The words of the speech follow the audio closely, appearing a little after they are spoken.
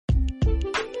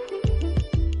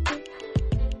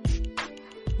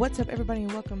What's up, everybody,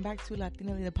 and welcome back to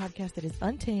Latina, the podcast that is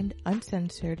untamed,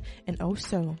 uncensored, and oh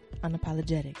so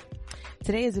unapologetic.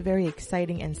 Today is a very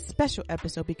exciting and special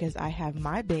episode because I have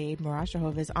my babe, Marasha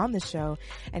Hovis, on the show,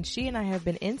 and she and I have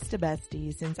been Insta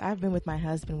besties since I've been with my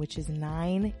husband, which is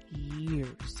 9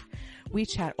 years. We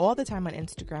chat all the time on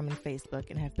Instagram and Facebook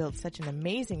and have built such an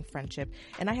amazing friendship,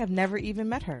 and I have never even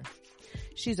met her.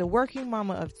 She's a working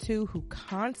mama of two who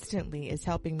constantly is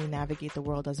helping me navigate the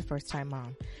world as a first-time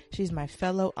mom. She's my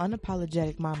fellow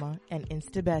unapologetic mama and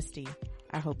Insta bestie.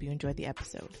 I hope you enjoyed the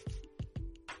episode.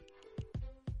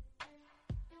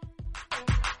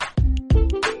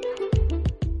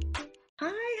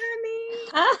 Hi, honey.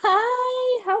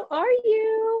 Hi, how are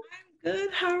you? I'm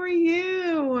good. How are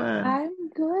you?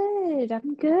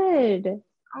 I'm good.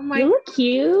 Oh my! You look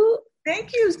cute.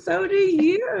 Thank you. So do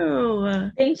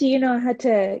you. Thank you. You know, I had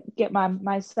to get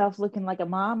myself looking like a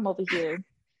mom over here.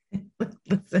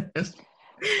 Listen,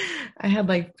 I had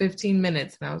like 15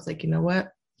 minutes and I was like, you know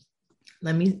what?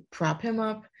 Let me prop him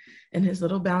up in his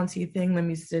little bouncy thing. Let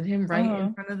me sit him right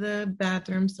in front of the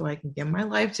bathroom so I can get my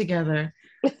life together.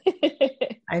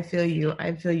 I feel you.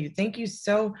 Thank you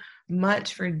so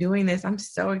much for doing this. I'm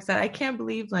so excited. I can't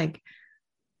believe like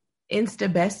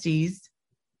Insta besties.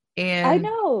 And I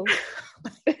know.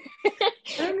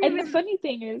 And the funny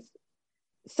thing is,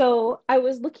 so I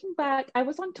was looking back, I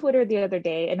was on Twitter the other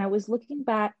day and I was looking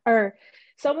back, or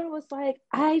someone was like,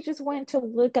 I just went to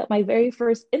look at my very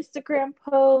first Instagram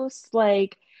post,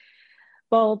 like,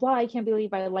 blah, blah, blah. I can't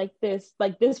believe I liked this.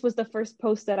 Like, this was the first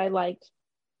post that I liked.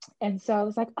 And so I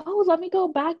was like, oh, let me go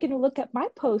back and look at my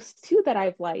posts too that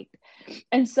I've liked.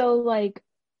 And so like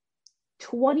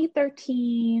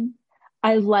 2013,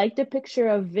 I liked a picture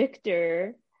of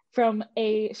Victor from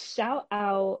a shout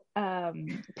out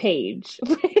page.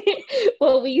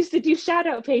 Well, we used to do shout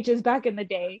out pages back in the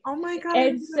day. Oh my God.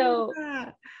 And so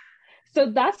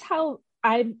that's how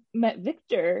I met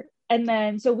Victor. And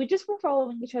then, so we just were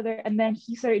following each other and then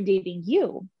he started dating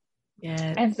you.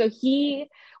 Yes. And so he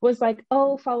was like,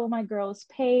 oh, follow my girl's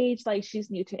page. Like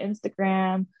she's new to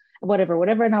Instagram, whatever.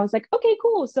 And I was like, okay,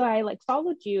 cool. So I like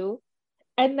followed you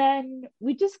and then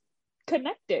we just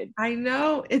connected. I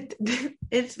know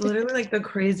it's literally like the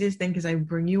craziest thing because I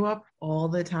bring you up all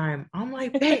the time. I'm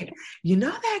like, babe, you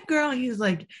know that girl? And he's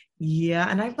like, yeah.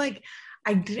 And I'm like,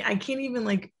 I can't even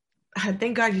like,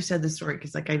 thank God you said this story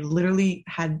because like I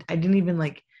didn't even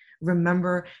like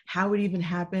remember how it even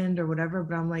happened or whatever.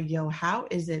 But I'm like, yo, how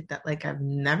is it that like I've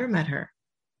never met her?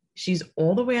 She's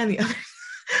all the way on the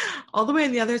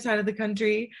other side of the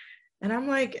country, and I'm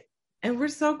like, and we're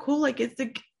so cool. Like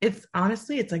it's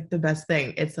honestly, it's like the best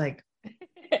thing. It's like,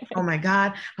 oh my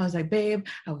God. I was like, babe,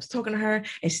 I was talking to her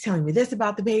and she's telling me this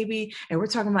about the baby and we're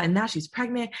talking about, and now she's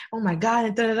pregnant. Oh my God.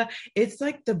 And da-da-da. It's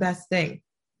like the best thing.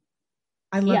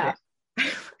 I love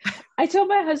it. I tell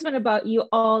my husband about you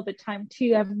all the time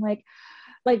too. I'm like,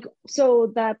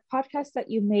 so that podcast that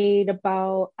you made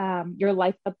about your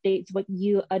life updates, when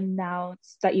you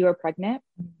announced that you were pregnant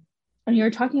and you're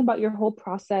talking about your whole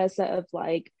process of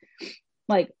like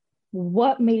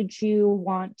what made you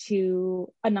want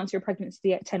to announce your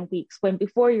pregnancy at 10 weeks when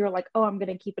before you were like, oh, I'm going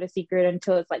to keep it a secret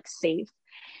until it's like safe.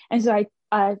 And so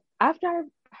I after I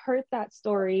heard that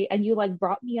story and you like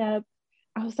brought me up,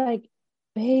 I was like,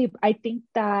 babe, I think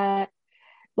that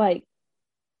like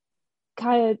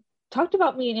kind of talked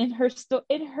about me in her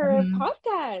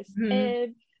podcast.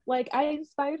 And like I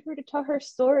inspired her to tell her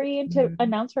story and to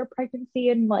announce her pregnancy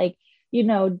and like, you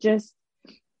know, just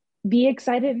be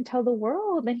excited and tell the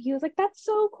world. And he was like, that's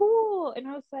so cool. And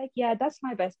I was like, yeah, that's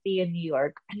my bestie in New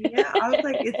York. Yeah, I was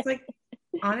like, it's like,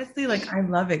 honestly, like I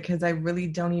love it because I really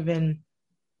don't even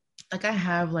like, I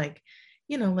have like,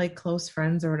 you know, like close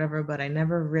friends or whatever, but I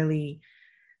never really,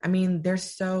 I mean, they're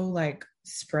so like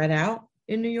spread out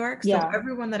in New York. So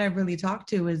everyone that I really talk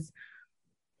to is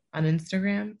on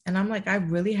Instagram. And I'm like, I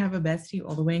really have a bestie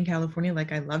all the way in California.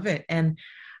 Like I love it. And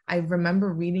I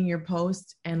remember reading your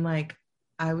post and like,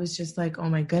 I was just like, oh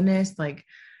my goodness, like,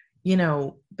 you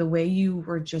know, the way you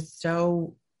were just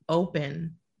so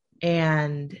open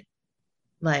and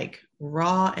like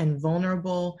raw and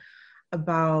vulnerable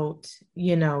about,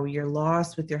 you know, your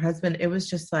loss with your husband. It was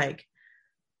just like,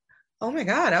 oh my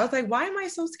God. I was like, why am I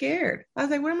so scared? I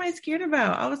was like, what am I scared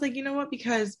about? I was like, you know what?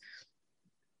 Because,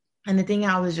 and the thing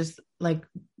I was just like,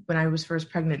 when I was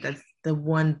first pregnant, that's the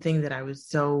one thing that I was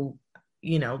so,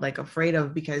 you know, like afraid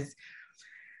of because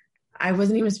I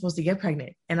wasn't even supposed to get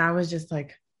pregnant. And I was just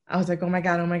like, I was like, oh my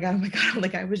God.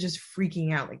 Like I was just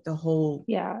freaking out like the whole,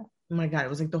 oh my God. It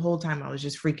was like the whole time I was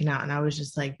just freaking out. And I was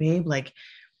just like, babe, like,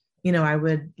 you know, I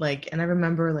would like, and I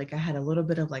remember like I had a little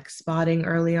bit of like spotting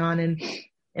early on in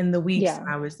in the weeks. Yeah.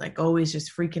 I was like always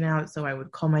just freaking out. So I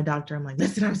would call my doctor. I'm like,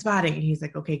 listen, I'm spotting. And he's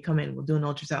like, okay, come in. We'll do an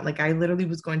ultrasound. Like I literally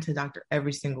was going to the doctor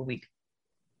every single week.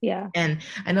 Yeah. And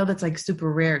I know that's like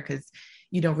super rare because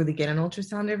you don't really get an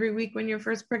ultrasound every week when you're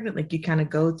first pregnant. Like you kind of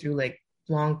go through like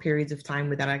long periods of time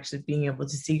without actually being able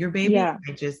to see your baby. Yeah.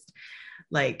 I just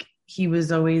like he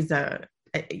was always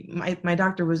my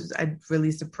doctor was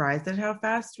really surprised at how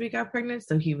fast we got pregnant.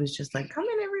 So he was just like, come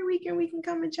in every week and we can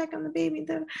come and check on the baby.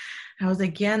 Then I was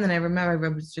like, yeah. And then I remember I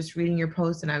was just reading your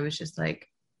post and I was just like,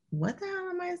 what the hell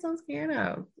am I so scared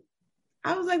of?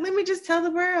 I was like, let me just tell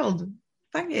the world.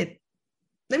 Fuck it.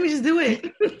 Let me just do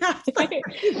it.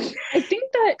 I think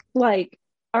that like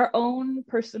our own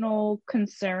personal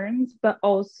concerns, but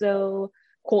also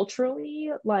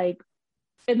culturally, like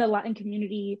in the Latin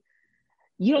community,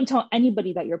 you don't tell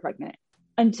anybody that you're pregnant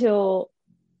until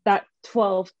that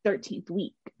 12th, 13th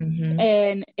week. Mm-hmm.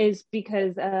 And is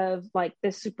because of like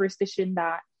the superstition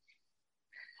that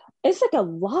it's like a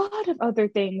lot of other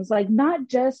things, like not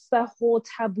just the whole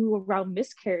taboo around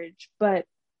miscarriage, but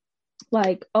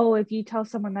like, oh, if you tell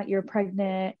someone that you're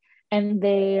pregnant and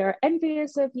they are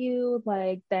envious of you,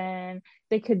 like then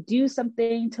they could do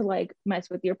something to like mess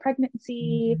with your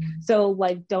pregnancy. Mm-hmm. So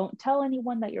like don't tell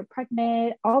anyone that you're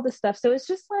pregnant, all this stuff. So it's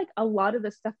just like a lot of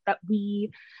the stuff that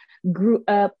we grew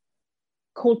up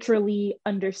culturally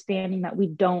understanding, that we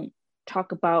don't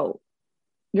talk about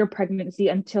your pregnancy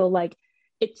until like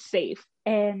it's safe.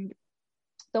 And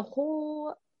the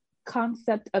whole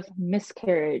concept of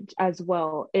miscarriage as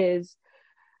well is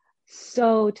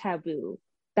so taboo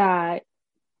that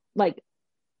like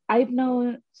I've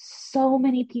known so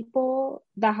many people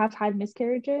that have had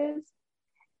miscarriages.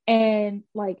 And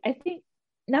like I think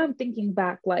now I'm thinking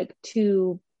back like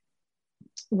to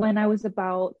when I was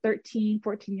about 13,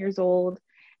 14 years old,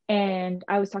 and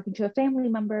I was talking to a family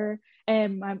member,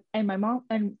 and my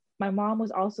mom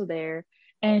was also there,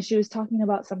 and she was talking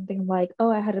about something like,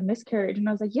 oh, I had a miscarriage. And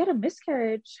I was like, you had a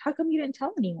miscarriage? How come you didn't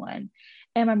tell anyone?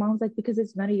 And my mom's like, because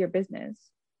it's none of your business.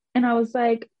 And I was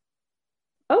like,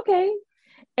 okay.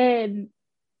 And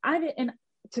I didn't, and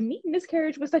to me,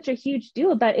 miscarriage was such a huge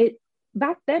deal that it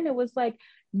back then it was like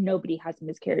nobody has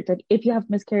miscarriage. Like if you have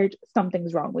miscarriage,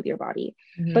 something's wrong with your body.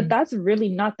 Mm-hmm. But that's really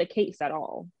not the case at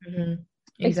all. Mm-hmm.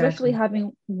 Exactly. Especially Exactly.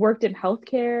 having worked in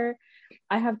healthcare,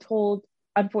 I have told,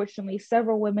 unfortunately,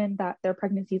 several women that their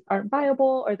pregnancies aren't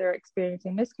viable or they're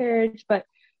experiencing miscarriage. But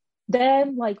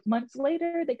then like months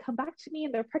later, they come back to me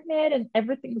and they're pregnant and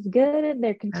everything's good and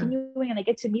they're continuing and I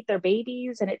get to meet their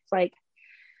babies. And it's like,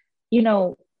 you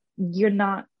know, you're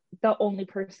not the only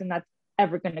person that's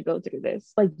ever going to go through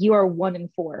this. Like you are 1 in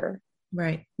 4.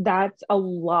 Right. That's a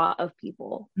lot of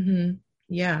people. Mm-hmm.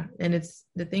 Yeah. And it's,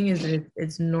 the thing is that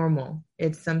it's normal.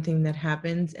 It's something that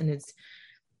happens and it's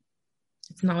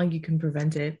not like you can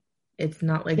prevent it. It's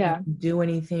not like you can do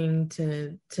anything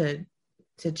to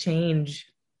change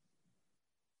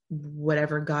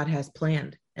whatever God has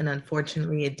planned. And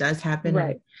unfortunately it does happen.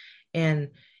 Right. And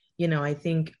you know, I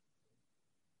think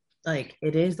like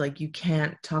it is like you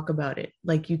can't talk about it,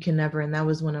 like you can never. And that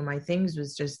was one of my things,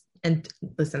 was just, and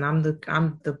listen, I'm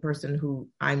the person who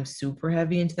I'm super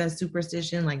heavy into that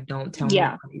superstition, like don't tell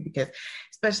nobody, because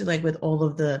especially like with all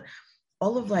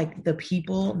of like the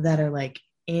people that are like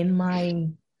in my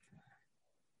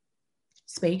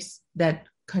space that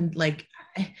can like,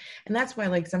 and that's why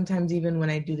like sometimes even when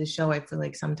I do the show, I feel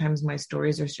like sometimes my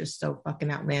stories are just so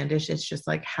fucking outlandish. It's just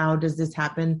like, how does this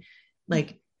happen?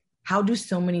 Like, how do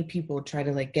so many people try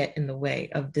to like get in the way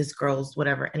of this girl's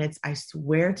whatever? And it's, I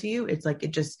swear to you, it's like,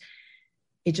 it just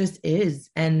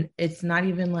is. And it's not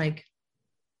even like,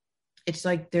 it's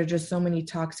like, there're just so many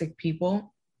toxic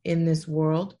people in this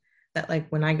world that like,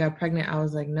 when I got pregnant, I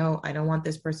was like, no, I don't want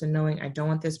this person knowing. I don't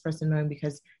want this person knowing,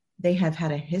 because they have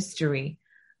had a history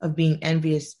of being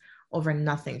envious over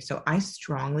nothing. So I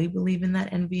strongly believe in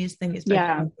that envious thing,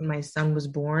 especially when my son was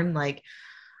born. Like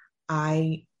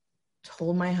I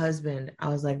told my husband, I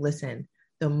was like, listen,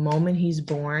 the moment he's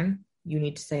born, you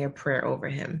need to say a prayer over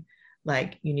him.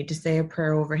 Like you need to say a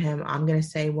prayer over him. I'm going to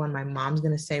say one. My mom's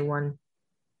going to say one,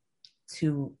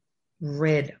 to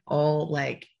rid all,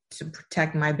 like to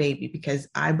protect my baby, because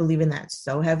I believe in that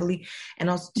so heavily. And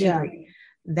also too, like,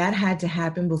 that had to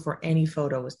happen before any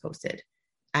photo was posted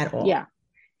at all. Yeah.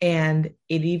 And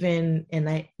it even, and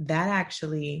that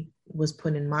actually was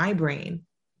put in my brain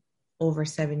over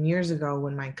 7 years ago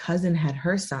when my cousin had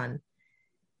her son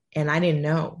and I didn't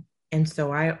know. And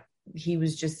so he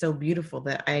was just so beautiful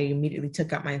that I immediately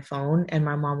took out my phone, and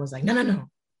my mom was like, no,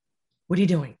 what are you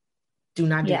doing? Do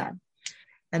not do that.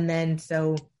 And then,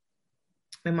 so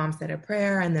my mom said a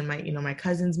prayer, and then my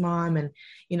cousin's mom, and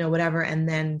whatever. And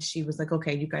then she was like,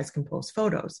 okay, you guys can post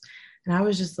photos. And I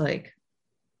was just like,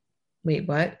 wait,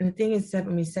 what? And the thing is,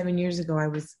 7 years ago, I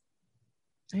don't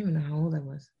even know how old I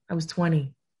was. I was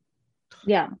 20.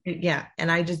 Yeah. Yeah.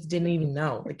 And I just didn't even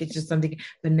know. Like, it's just something.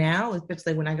 But now,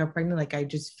 especially when I got pregnant, like, I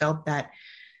just felt that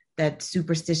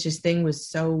superstitious thing was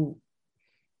so,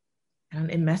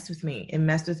 it messed with me. It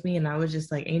messed with me. And I was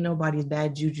just like, ain't nobody's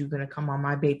bad juju going to come on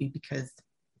my baby, because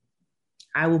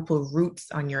I will put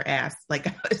roots on your ass. Like,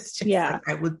 I was just like,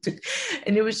 I would,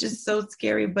 and it was just so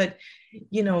scary. But,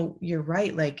 you're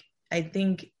right. Like, I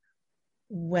think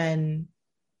when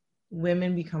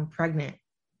women become pregnant,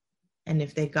 and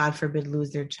if they, God forbid,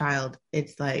 lose their child,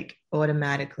 it's like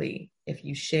automatically, if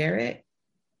you share it,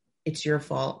 it's your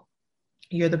fault.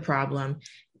 You're the problem.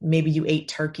 Maybe you ate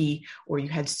turkey, or you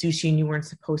had sushi and you weren't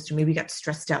supposed to. Maybe you got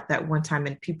stressed out that one time,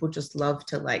 and people just love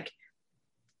to, like,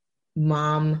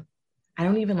 mom. I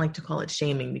don't even like to call it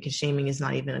shaming, because shaming is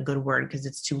not even a good word, because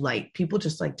it's too light. People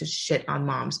just like to shit on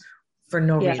moms for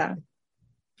no reason.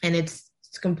 And it's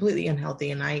completely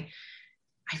unhealthy. And I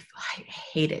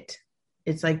hate it.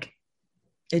 It's like,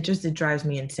 it drives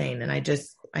me insane. And I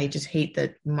just hate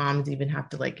that moms even have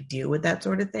to, like, deal with that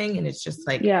sort of thing. And it's just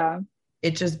like,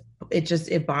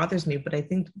 it bothers me. But I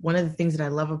think one of the things that I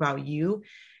love about you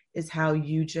is how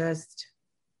you're just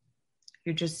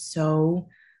so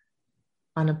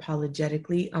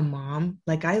unapologetically a mom.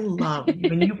 Like, I love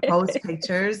when you post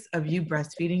pictures of you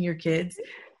breastfeeding your kids.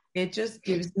 It just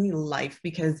gives me life,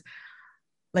 because,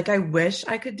 like, I wish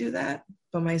I could do that,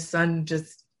 but my son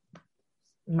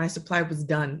my supply was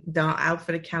done. The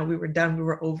outfit account, we were done. We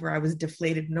were over. I was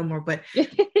deflated, no more. But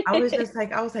I was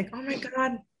like, oh my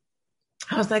God.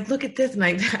 I was like, look at this. And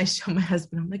I show my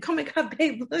husband, I'm like, oh my God,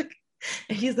 babe, look.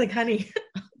 And he's like, honey,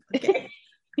 okay.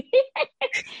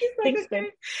 Like,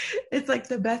 okay. It's like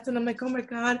the best. And I'm like, oh my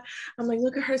God. I'm like,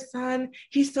 look at her son.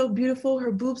 He's so beautiful.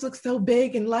 Her boobs look so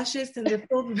big and luscious, and they're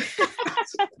filled with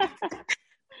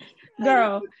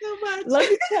girl, so let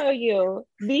me tell you,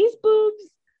 these boobs,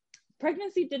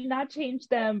 pregnancy did not change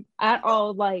them at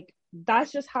all. Like,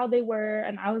 that's just how they were.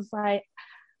 And I was like,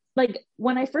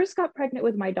 when I first got pregnant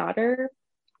with my daughter,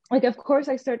 like, of course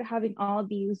I started having all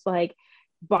these, like,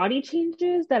 body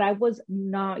changes that I was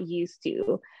not used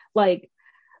to. Like,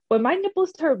 when my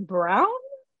nipples turned brown,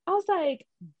 I was like,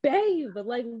 babe,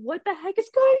 like, what the heck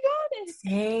is going on?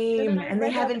 Same. And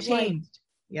they haven't changed.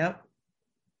 Yep.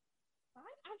 I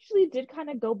actually did kind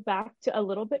of go back to a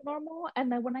little bit normal.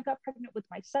 And then when I got pregnant with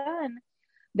my son,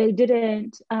 they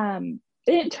didn't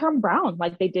turn brown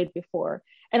like they did before.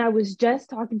 And I was just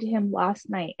talking to him last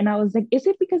night, and I was like, is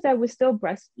it because I was still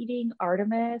breastfeeding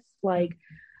Artemis, like,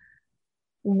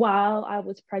 while I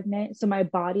was pregnant? So my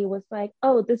body was like,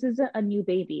 oh, this isn't a new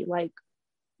baby. Like,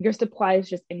 your supply is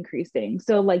just increasing.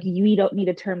 So, like, you don't need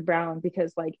to turn brown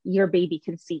because, like, your baby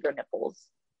can see your nipples.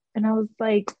 And I was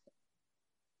like,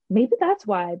 maybe that's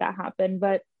why that happened.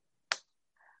 But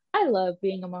I love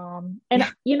being a mom. And,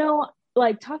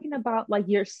 like, talking about, like,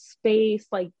 your space,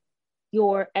 like,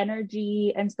 your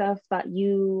energy and stuff that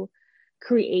you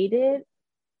created,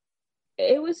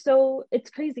 it's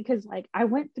crazy, because, like, I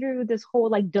went through this whole,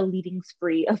 like, deleting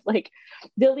spree of, like,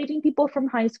 deleting people from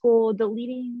high school,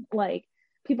 deleting, like,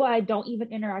 people I don't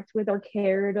even interact with or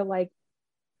care to, like,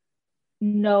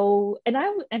 know. And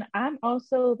I'm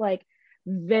also, like,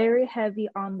 very heavy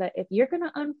on that. If you're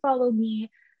gonna unfollow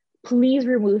me, please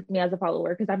remove me as a follower,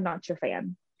 because I'm not your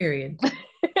fan. Period.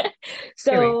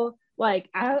 So Period. Like,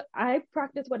 I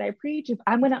practice what I preach. If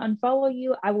I'm going to unfollow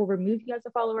you, I will remove you as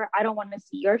a follower. I don't want to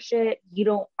see your shit. I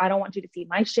don't want you to see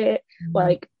my shit. Mm-hmm.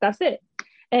 Like, that's it.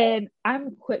 And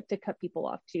I'm quick to cut people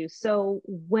off too. So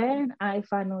when I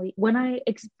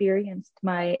experienced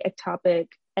my ectopic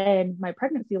and my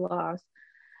pregnancy loss,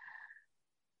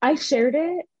 I shared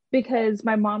it because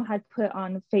my mom had put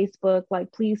on Facebook,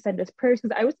 like, please send us prayers,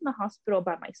 because I was in the hospital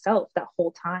by myself that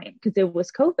whole time because it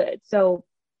was COVID. So,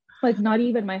 like, not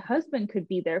even my husband could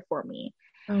be there for me.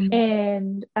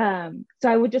 And so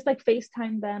I would just, like,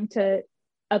 FaceTime them to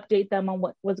update them on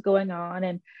what was going on.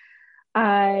 And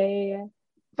I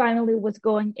finally was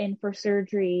going in for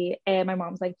surgery, and my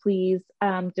mom's like, please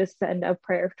just send a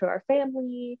prayer to our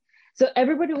family. So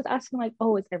everybody was asking, like,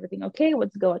 oh, is everything okay?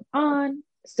 What's going on?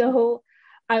 So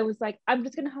I was like, I'm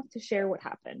just gonna have to share what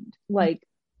happened, like,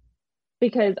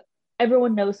 because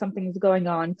everyone knows something's going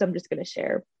on, so I'm just gonna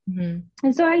share. Mm-hmm.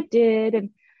 And so I did, and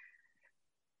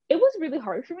it was really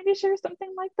hard for me to share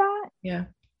something like that. Yeah.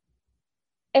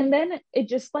 And then it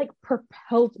just, like,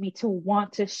 propelled me to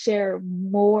want to share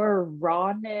more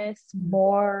rawness,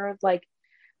 more, like,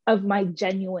 of my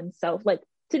genuine self, like,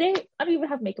 today I don't even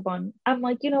have makeup on. I'm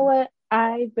like, you know what?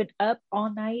 I've been up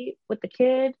all night with the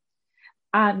kid.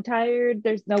 I'm tired.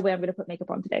 There's no way I'm gonna put makeup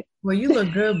on today. Well, you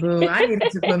look good, boo. I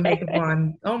needed to put makeup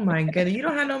on. Oh my goodness. You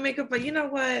don't have no makeup, but you know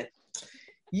what?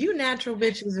 You natural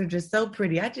bitches are just so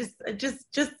pretty. Just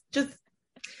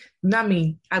not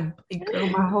me.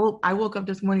 Girl, I woke up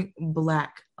this morning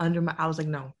black under my, I was like,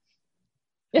 no,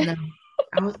 no.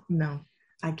 No,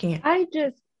 I can't. I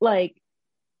just like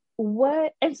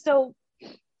what, and so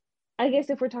I guess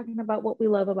if we're talking about what we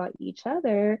love about each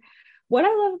other, what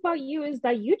I love about you is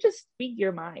that you just speak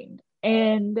your mind.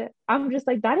 And I'm just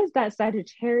like, that is that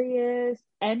Sagittarius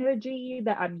energy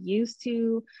that I'm used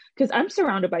to because I'm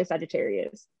surrounded by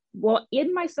Sagittarius. Well,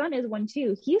 in my son is one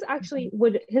too. He's actually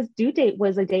would his due date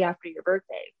was a day after your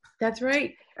birthday. That's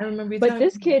right. I remember you But telling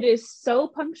this me. kid is so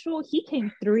punctual. He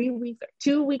came 3 weeks,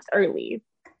 2 weeks early.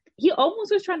 He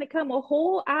almost was trying to come a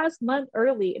whole ass month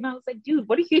early. And I was like, dude,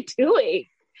 what are you doing?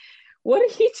 What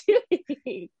are you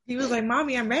doing? He was like,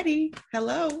 Mommy, I'm ready.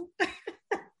 Hello.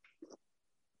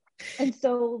 And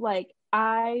so, like,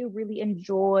 I really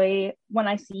enjoy when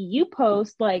I see you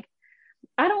post, like,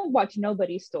 I don't watch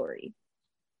nobody's story.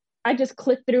 I just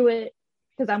click through it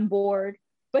because I'm bored.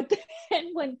 But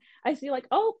then when I see, like,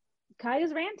 oh,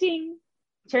 Kaya's ranting,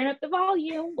 turn up the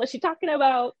volume. What's she talking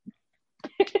about?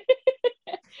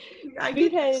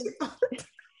 Because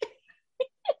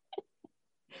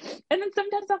and then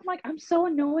sometimes I'm like, I'm so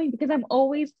annoying because I'm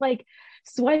always like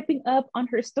swiping up on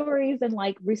her stories and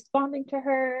like responding to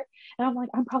her. And I'm like,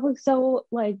 I'm probably so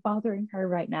like bothering her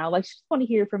right now. Like, she just want to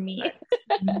hear from me.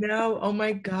 No, oh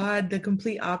my God, the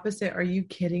complete opposite. Are you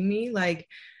kidding me? Like,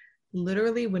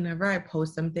 literally, whenever I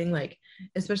post something, like,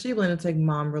 especially when it's like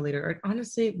mom related, or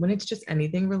honestly, when it's just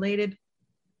anything related,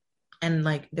 and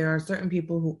like there are certain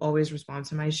people who always respond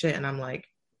to my shit, and I'm like,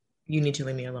 you need to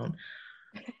leave me alone.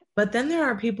 But then there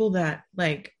are people that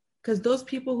like, because those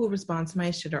people who respond to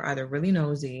my shit are either really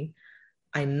nosy.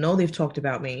 I know they've talked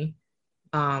about me.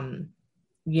 Um,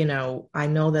 I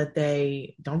know that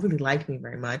they don't really like me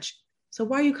very much. So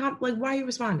why are you why are you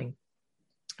responding?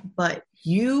 But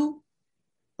you,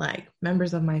 like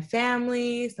members of my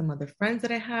family, some other friends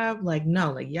that I have, like,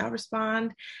 no, like y'all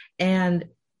respond. And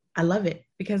I love it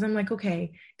because I'm like,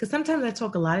 okay, because sometimes I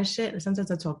talk a lot of shit and sometimes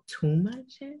I talk too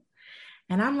much shit.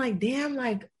 And I'm like, damn,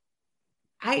 like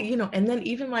and then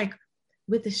even like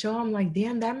with the show, I'm like,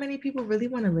 damn, that many people really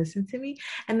want to listen to me.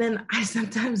 And then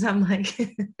I'm like,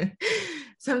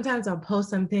 sometimes I'll post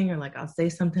something or like I'll say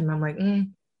something and I'm like,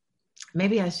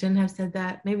 maybe I shouldn't have said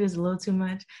that. Maybe it's a little too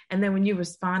much. And then when you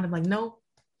respond, I'm like, no,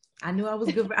 I knew I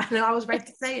was good. I know I was right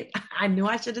to say it. I knew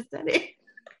I should have said it.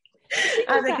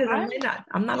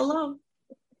 I'm not alone.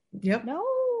 Yep.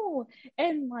 No.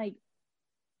 And like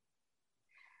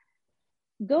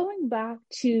going back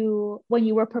to when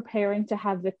you were preparing to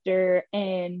have Victor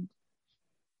and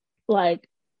like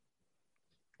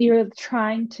you're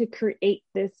trying to create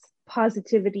this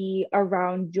positivity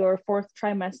around your fourth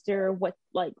trimester, what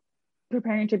like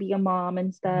preparing to be a mom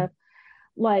and stuff,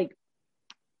 like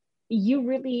you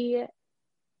really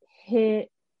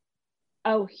hit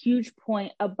a huge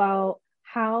point about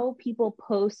how people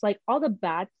post like all the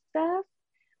bad stuff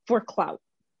for clout.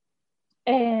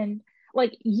 And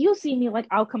like you see me, like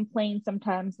I'll complain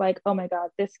sometimes like, oh my God,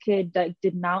 this kid like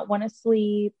did not want to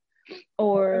sleep,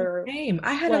 or Same.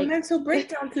 I had a like mental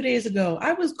breakdown 2 days ago.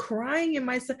 I was crying and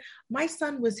my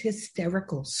son was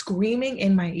hysterical, screaming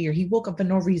in my ear. He woke up for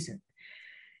no reason.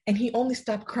 And he only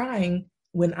stopped crying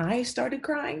when I started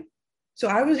crying. So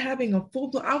I was having a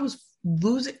I was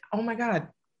losing. Oh my God.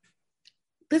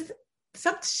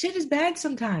 Some shit is bad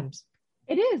sometimes.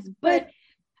 it is, but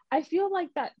I feel like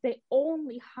that they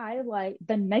only highlight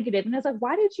the negative. And it's like,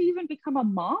 why did you even become a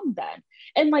mom then?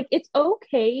 And like, it's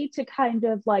okay to kind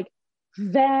of like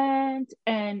vent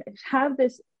and have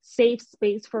this safe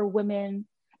space for women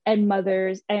and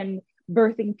mothers and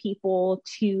birthing people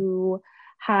to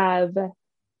have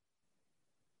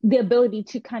the ability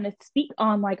to kind of speak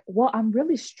on like, well, I'm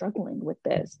really struggling with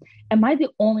this. Am I the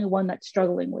only one that's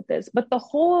struggling with this? But the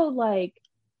whole like,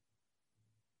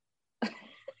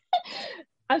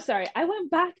 I'm sorry. I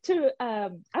went back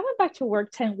to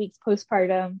work 10 weeks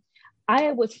postpartum.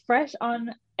 I was fresh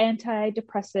on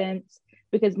antidepressants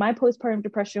because my postpartum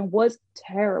depression was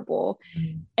terrible.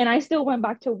 And I still went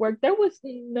back to work. There was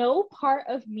no part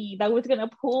of me that was going to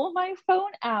pull my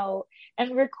phone out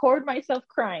and record myself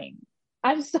crying.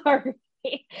 I'm sorry.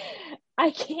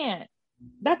 I can't.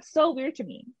 That's so weird to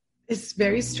me. It's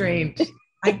very strange.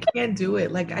 I can't do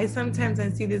it. Like I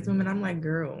see this woman, I'm like,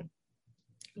 girl,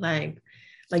 like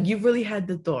you really had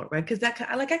the thought, right? Because I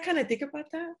kind of think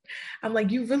about that. I'm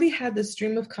like, you really had the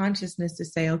stream of consciousness to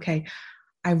say, okay,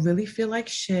 I really feel like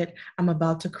shit. I'm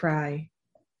about to cry.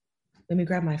 Let me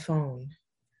grab my phone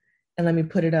and let me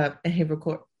put it up and hit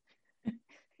record.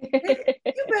 You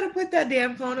better put that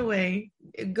damn phone away.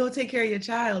 Go take care of your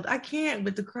child. I can't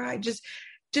with the cry. Just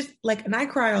like, and I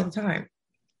cry all the time.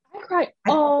 I cry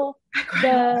I, all I cry.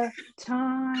 the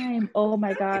time. Oh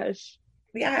my gosh.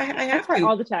 Yeah, I I have cry to.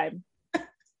 all the time.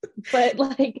 But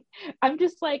like, I'm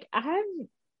just like, I'm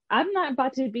not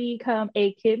about to become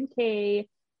a Kim K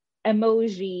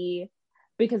emoji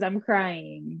because I'm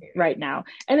crying right now.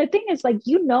 And the thing is, like,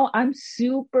 I'm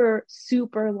super,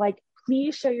 super like,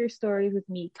 please share your stories with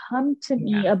me. Come to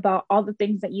me Yeah. about all the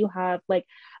things that you have. Like,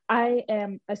 I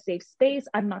am a safe space.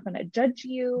 I'm not going to judge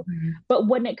you. Mm-hmm. But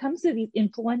when it comes to these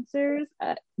influencers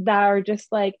that are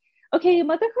just like, okay,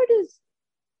 motherhood is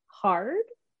hard,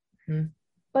 Mm-hmm.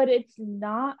 but it's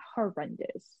not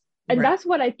horrendous. And Right. that's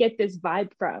what I get this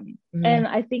vibe from. Mm-hmm. And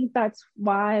I think that's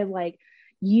why, like,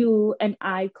 you and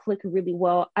I click really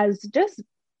well as just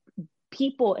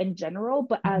people in general,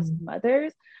 but as Mm-hmm.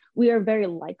 mothers, we are very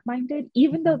like-minded,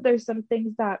 even though there's some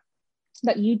things that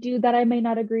you do that I may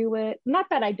not agree with. Not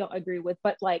that I don't agree with,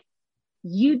 but like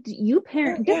you Oh,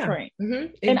 parent yeah. different Mm-hmm.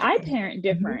 and It I does. parent Mm-hmm.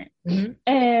 different. Mm-hmm.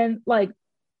 And like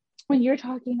when you're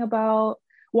talking about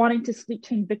wanting to sleep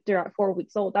train Victor at 4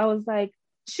 weeks old, I was like,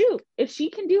 shoot, if she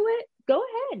can do it, go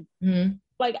ahead. Mm-hmm.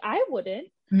 Like I wouldn't.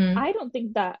 Mm-hmm. I don't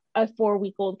think that a 4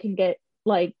 week old can get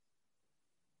like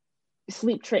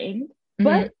sleep trained. Mm-hmm.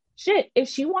 But shit, if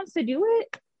she wants to do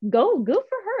it, go good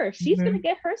for her. She's gonna Mm-hmm.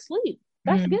 get her sleep.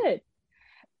 That's Mm-hmm. good.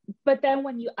 But then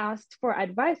when you asked for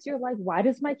advice, you're like, why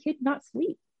does my kid not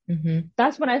sleep? Mm-hmm.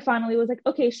 That's when I finally was like,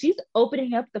 okay, she's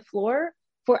opening up the floor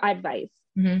for advice.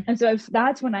 Mm-hmm. And so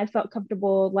that's when I felt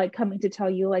comfortable like coming to tell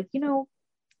you, like,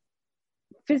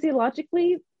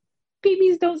 physiologically,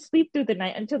 babies don't sleep through the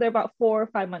night until they're about 4 or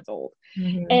 5 months old.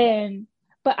 Mm-hmm. And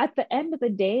but at the end of the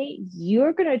day,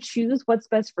 you're going to choose what's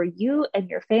best for you and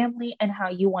your family and how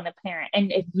you want to parent.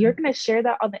 And if you're going to share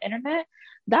that on the internet,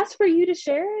 that's for you to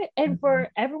share it and Mm-hmm.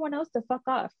 for everyone else to fuck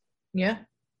off. Yeah.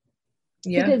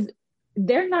 Yeah. Because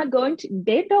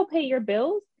they don't pay your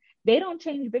bills. They don't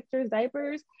change Victor's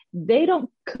diapers. They don't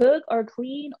cook or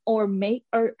clean or make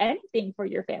or anything for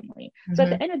your family. So at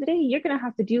Mm-hmm. the end of the day, you're going to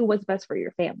have to do what's best for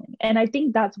your family. And I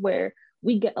think that's where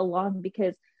we get along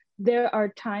because there are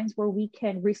times where we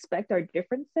can respect our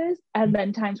differences and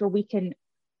then times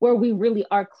where we really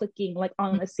are clicking like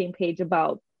on the same page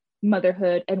about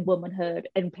motherhood and womanhood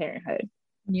and parenthood.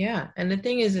 Yeah. And the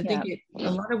thing is, I think Yeah. a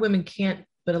lot of women can't,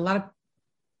 but a lot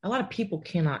of people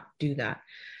cannot do that.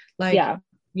 Like, Yeah.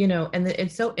 and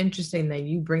it's so interesting that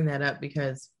you bring that up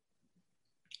because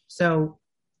so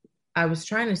I was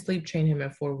trying to sleep train him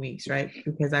at 4 weeks, right?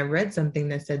 Because I read something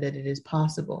that said that it is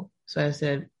possible. So I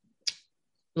said,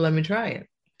 let me try it.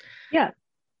 Yeah.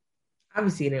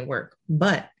 Obviously, it didn't work,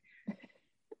 but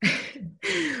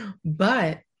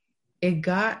but it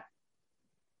got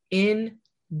in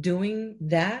doing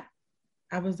that.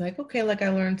 I was like, okay, like I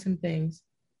learned some things.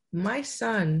 My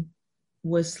son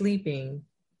was sleeping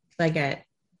like at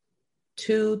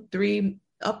 2, 3,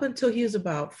 up until he was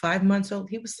about 5 months old.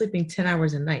 He was sleeping 10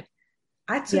 hours a night.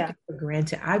 I took Yeah. it for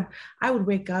granted. I would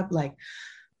wake up like,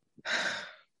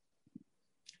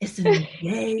 it's a new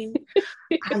day.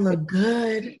 I look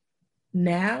good.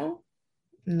 Now,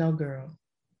 no, girl.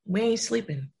 We ain't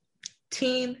sleeping.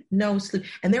 Teen, no sleep.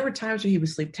 And there were times where he would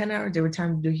sleep 10 hours. There were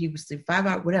times where he would sleep 5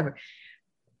 hours, whatever.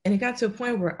 And it got to a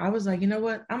point where I was like, you know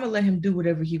what? I'm going to let him do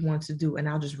whatever he wants to do and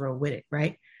I'll just roll with it.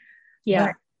 Right.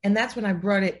 Yeah. And that's when I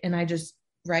brought it and I just,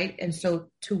 right. And so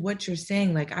to what you're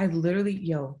saying, like I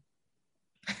literally,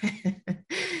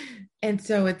 and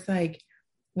so it's like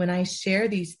when I share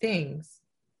these things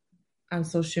on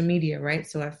social media, right?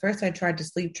 So at first I tried to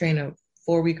sleep train a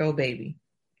 4-week-old baby.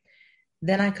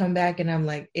 Then I come back and I'm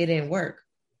like, it didn't work.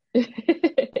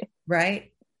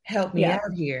 Right? Help me Yeah.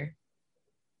 out here.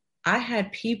 I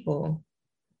had people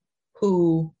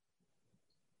who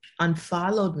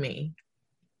unfollowed me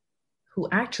who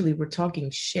actually were talking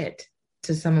shit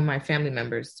to some of my family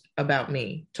members about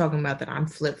me, talking about that I'm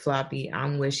flip-floppy,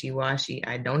 I'm wishy-washy,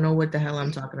 I don't know what the hell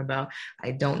I'm talking about,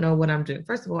 I don't know what I'm doing.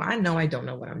 First of all, I know I don't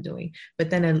know what I'm doing, but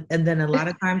then a lot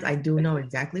of times I do know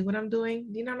exactly what I'm doing.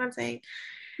 You know what I'm saying?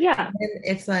 Yeah. And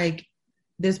it's like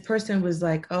this person was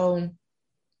like, oh,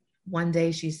 one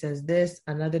day she says this,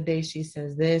 another day she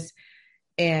says this,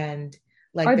 and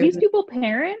like Are there's these people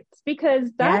parents?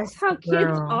 Because that's yes, how kids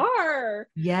girl, are.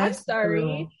 I'm yes,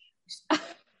 sorry. girl,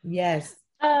 yes.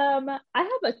 I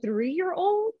have a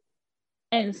 3-year-old,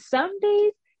 and some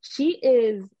days she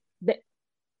is the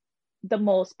the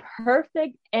most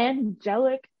perfect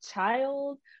angelic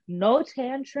child, no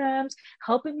tantrums,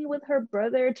 helping me with her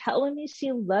brother, telling me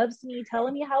she loves me,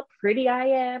 telling me how pretty I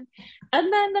am.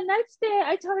 And then the next day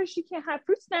I tell her she can't have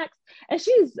fruit snacks, and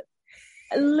she's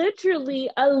literally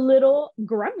a little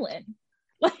gremlin.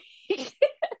 Like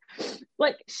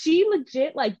like she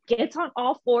legit like gets on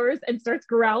all fours and starts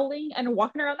growling and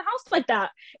walking around the house like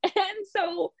that. And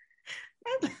so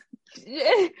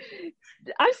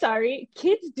I'm sorry,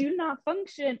 kids do not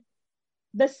function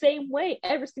the same way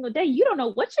every single day. You don't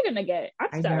know what you're gonna get.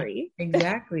 I'm sorry.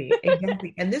 Exactly.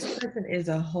 And this person is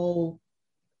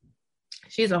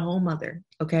she's a whole mother,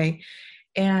 okay?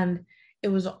 And it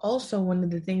was also one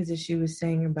of the things that she was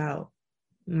saying about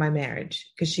my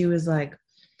marriage, because she was like,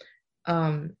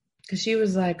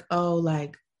 oh,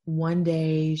 like one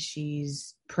day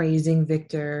she's praising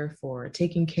Victor for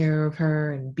taking care of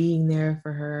her and being there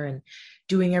for her and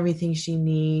doing everything she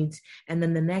needs. And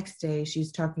then the next day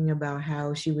she's talking about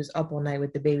how she was up all night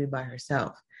with the baby by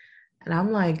herself. And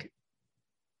I'm like,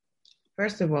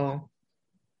 first of all,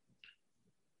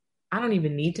 I don't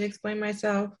even need to explain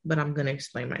myself, but I'm going to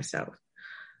explain myself.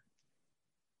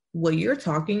 What you're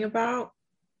talking about,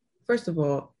 first of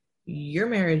all, your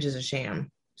marriage is a sham.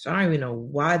 So I don't even know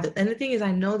why. And the thing is,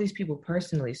 I know these people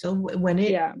personally. So when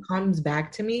it comes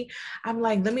back to me, I'm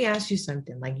like, let me ask you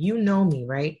something. Like, you know me,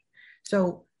 right?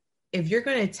 So if you're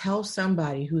going to tell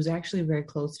somebody who's actually very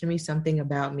close to me something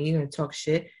about me, you're going to talk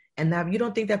shit, and that you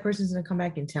don't think that person's going to come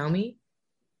back and tell me,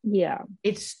 yeah,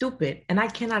 it's stupid. And I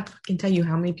cannot fucking tell you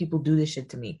how many people do this shit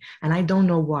to me, and I don't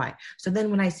know why. So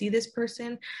then when I see this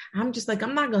person, I'm just like,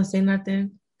 I'm not going to say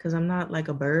nothing, because I'm not like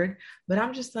a bird, but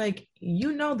I'm just like,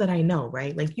 you know that I know,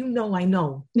 right? Like, you know, I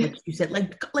know what you said,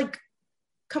 like,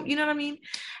 come, you know what I mean?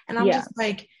 And I'm just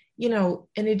like, you know,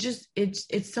 and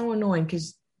it's so annoying,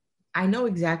 because I know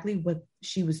exactly what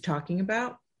she was talking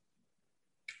about.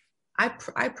 I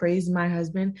praised my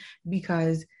husband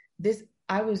because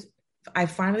I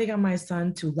finally got my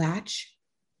son to latch,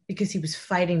 because he was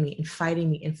fighting me and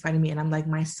fighting me and fighting me. And I'm like,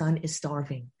 my son is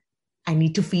starving. I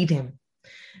need to feed him.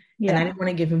 And I didn't want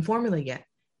to give him formula yet.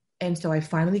 And so I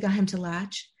finally got him to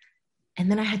latch. And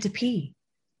then I had to pee.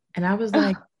 And I was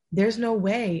like, there's no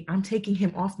way I'm taking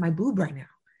him off my boob right now.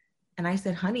 And I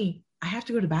said, honey, I have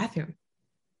to go to the bathroom.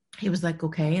 He was like,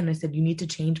 okay. And I said, you need to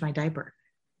change my diaper.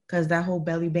 Because that whole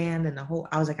belly band and I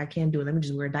was like, I can't do it. Let me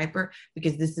just wear a diaper,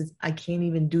 because I can't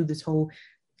even do this whole,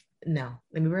 no,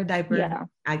 let me wear a diaper. Yeah.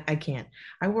 I can't.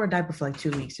 I wore a diaper for like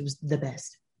 2 weeks. It was the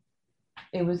best.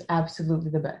 It was absolutely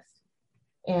the best.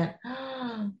 And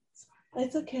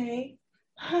it's okay.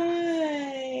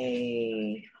 Hi.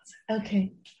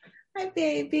 Okay. Hi,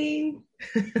 baby.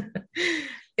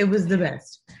 It was the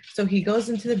best. So he goes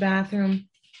into the bathroom.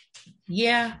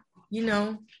 Yeah, you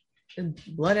know,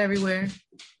 blood everywhere.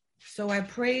 So I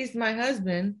praised my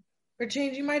husband for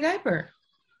changing my diaper.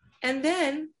 And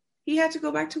then he had to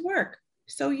go back to work.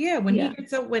 So yeah, when he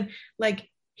gets up,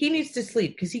 he needs to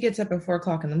sleep, because he gets up at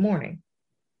 4:00 in the morning.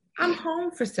 I'm home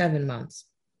for 7 months.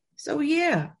 So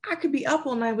yeah, I could be up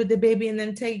all night with the baby and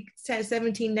then take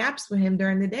 17 naps with him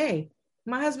during the day.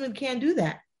 My husband can't do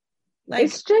that. Like,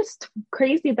 it's just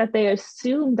crazy that they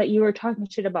assume that you were talking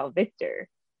shit about Victor.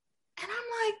 And I'm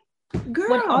like, girl.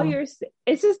 When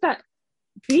it's just that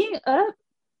being up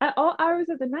at all hours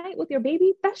of the night with your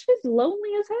baby, that's just lonely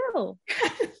as hell.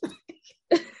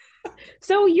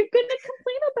 So you're going to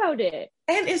complain about it.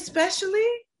 And especially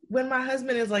when my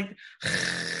husband is like,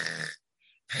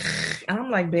 and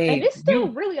I'm like, babe. And it's still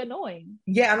really annoying.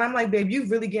 Yeah, and I'm like, babe, you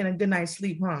really getting a good night's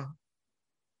sleep, huh?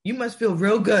 You must feel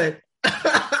real good.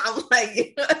 I'm like,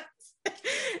 you know?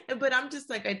 But I'm just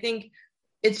like, I think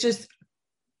it's just,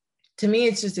 to me,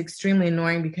 it's just extremely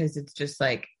annoying, because it's just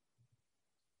like,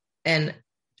 and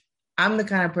I'm the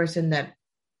kind of person that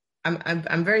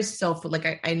I'm very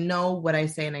I know what I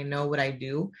say and I know what I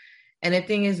do. And the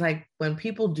thing is, like, when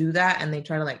people do that and they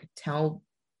try to like tell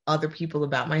other people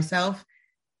about myself,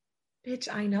 bitch,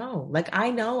 I know. Like, I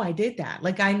know I did that.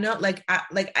 Like, I know,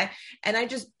 and I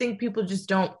just think people just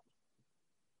don't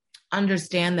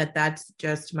understand that that's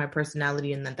just my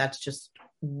personality, and that that's just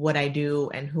what I do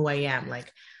and who I am.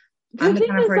 Like, the thing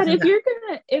is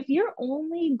that if you're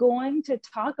only going to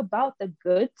talk about the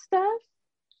good stuff,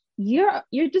 you're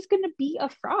just gonna be a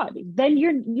fraud. Then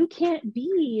you can't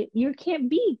be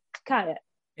Kaya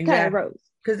Rose.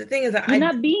 Because the thing is that you're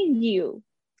not being you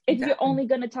if exactly. You're only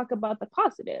gonna talk about the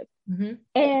positive. Mm-hmm.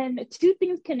 And two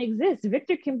things can exist.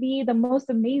 Victor can be the most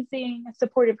amazing,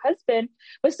 supportive husband,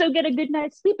 but still get a good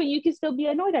night's sleep, and you can still be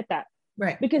annoyed at that.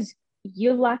 Right. Because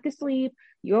you lack of sleep,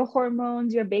 your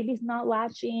hormones, your baby's not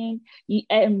latching,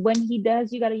 and when he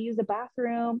does, you got to use the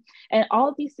bathroom, and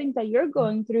all these things that you're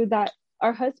going through that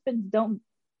our husbands don't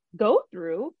go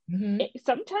through. Mm-hmm.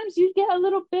 Sometimes you get a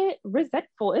little bit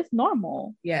resentful. It's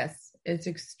normal. Yes, it's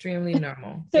extremely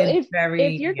normal. So It's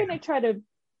if you're gonna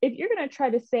try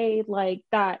to say like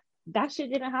that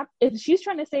shit didn't happen, if she's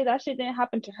trying to say that shit didn't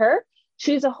happen to her,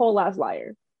 she's a whole ass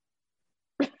liar.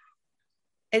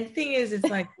 And the thing is, it's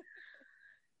like,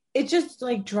 it just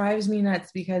like drives me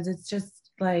nuts because it's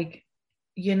just like,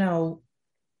 you know,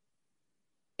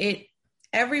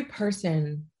 every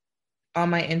person on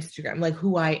my Instagram, like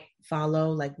who I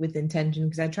follow, like with intention,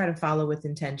 because I try to follow with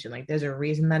intention. Like there's a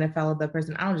reason that I follow that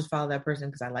person. I don't just follow that person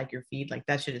because I like your feed. Like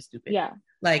that shit is stupid. Yeah.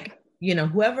 Like, you know,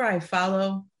 whoever I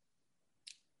follow,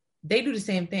 they do the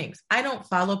same things. I don't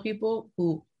follow people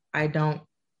who I don't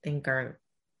think are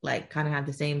like kind of have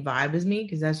the same vibe as me,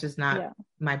 because that's just not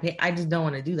my pay. I just don't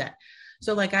want to do that.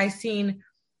 So like I seen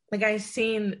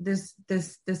this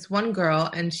one girl,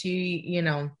 and she, you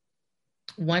know,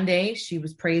 one day she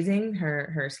was praising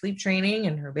her sleep training,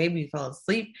 and her baby fell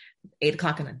asleep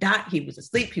 8:00 on the dot. He was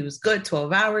asleep. He was good,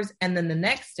 12 hours. And then the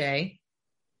next day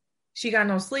she got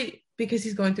no sleep because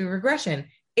he's going through regression.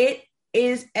 It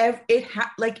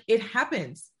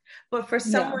happens. But for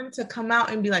someone to come out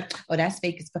and be like, oh, that's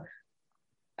fake.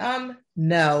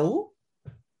 No,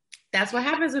 that's what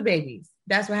happens with babies.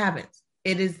 That's what happens.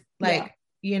 It is like,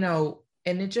 you know,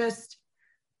 and it just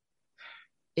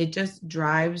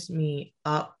drives me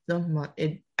up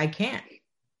I can't.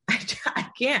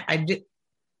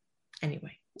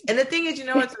 Anyway. And the thing is, you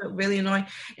know, what's really annoying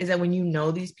is that when you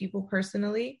know these people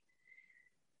personally,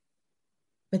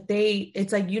 but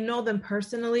it's like, you know them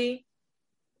personally,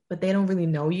 but they don't really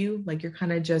know you. Like you're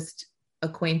kind of just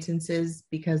acquaintances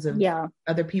because of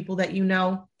other people that you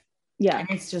know. Yeah. And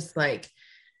it's just like,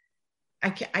 I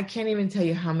can't even tell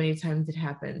you how many times it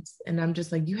happens. And I'm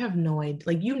just like, you have no idea.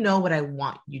 Like, you know what I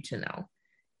want you to know.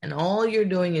 And all you're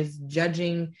doing is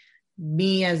judging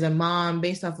me as a mom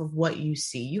based off of what you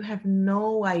see. You have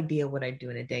no idea what I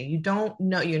do in a day. You don't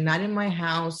know. You're not in my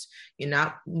house. You're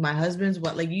not my husband's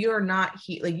like, you're not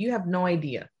like, you have no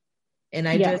idea. And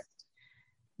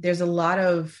there's a lot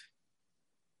of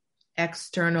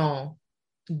external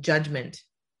judgment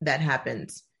that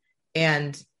happens.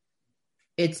 And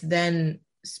it's then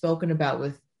spoken about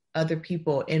with other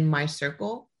people in my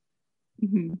circle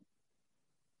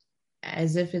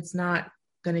as if it's not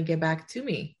going to get back to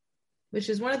me, which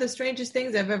is one of the strangest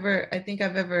things I've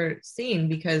ever seen,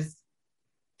 because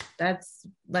that's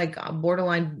like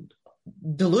borderline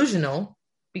delusional.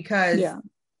 Because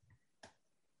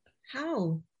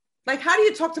how do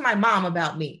you talk to my mom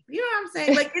about me? You know what I'm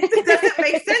saying? Like, it doesn't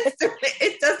make sense to me.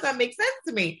 It does not make sense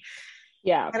to me.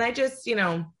 Yeah. And I just, you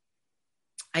know,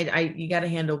 you got to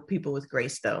handle people with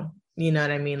grace, though. You know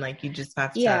what I mean? Like, you just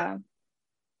have to. Yeah.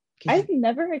 I've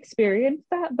never experienced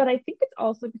that, but I think it's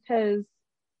also because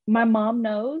my mom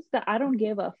knows that I don't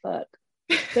give a fuck.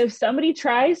 So if somebody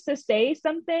tries to say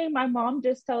something, my mom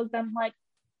just tells them, like,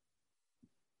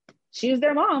 she's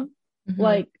their mom.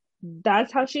 Like,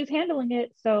 that's how she's handling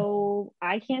it. So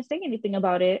I can't say anything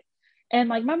about it. And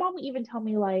like, my mom would even tell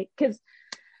me, like,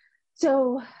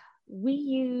 so we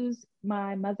use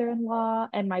my mother-in-law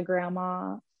and my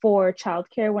grandma for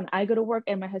childcare when I go to work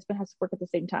and my husband has to work at the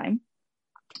same time.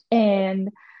 And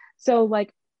so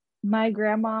like, my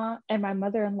grandma and my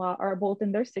mother-in-law are both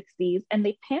in their 60s, and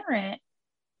they parent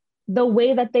the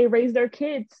way that they raised their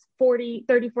kids 40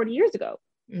 years ago.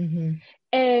 And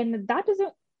that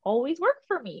doesn't always work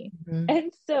for me.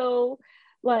 And so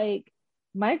like,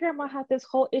 my grandma had this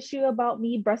whole issue about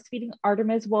me breastfeeding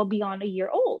Artemis well beyond a year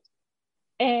old.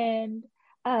 And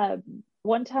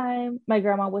one time my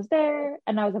grandma was there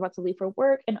and I was about to leave for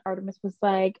work, and Artemis was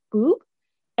like, boob.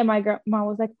 And my grandma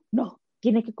was like, no,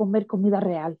 tiene que comer comida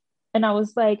real. And I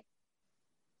was like,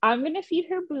 I'm going to feed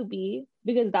her booby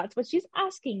because that's what she's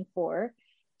asking for.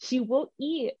 She will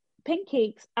eat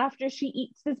pancakes after she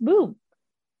eats this boob.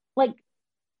 Like,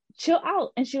 chill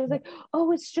out. And she was like,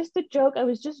 oh, it's just a joke. I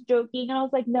was just joking. And I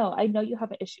was like, no, I know you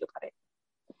have an issue about it.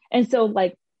 And so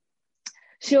like,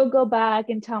 she'll go back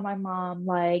and tell my mom,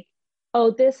 like,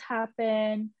 oh, this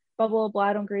happened, blah, blah, blah.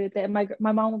 I don't agree with it. And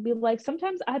my mom will be like,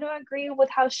 sometimes I don't agree with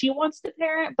how she wants to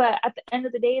parent, but at the end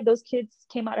of the day, those kids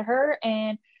came out of her,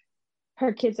 and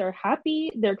her kids are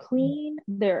happy, they're clean,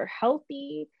 they're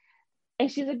healthy, and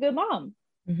she's a good mom.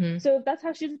 So if that's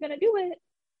how she's going to do it,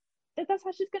 that's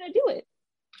how she's going to do it.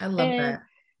 I love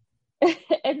that.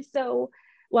 And so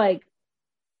like,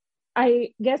 I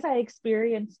guess I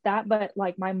experienced that, but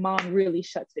like, my mom really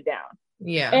shuts it down.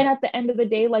 Yeah. And at the end of the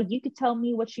day, like, you could tell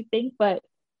me what you think, but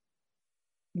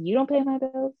You don't pay my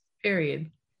bills.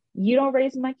 Period. You don't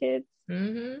raise my kids.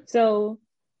 Mm-hmm. So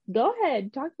go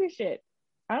ahead, talk your shit.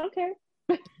 I don't care.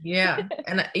 Yeah.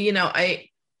 And, you know,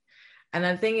 and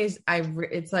the thing is,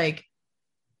 it's like,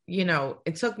 you know,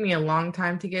 it took me a long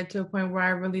time to get to a point where I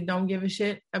really don't give a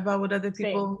shit about what other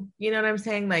people, Same. you know what I'm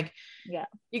saying? Like, Yeah.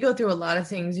 you go through a lot of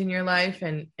things in your life,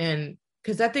 and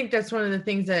because I think that's one of the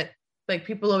things that, like,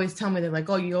 people always tell me, they're like,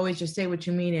 oh, you always just say what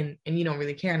you mean, and you don't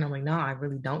really care. And I'm like, no, I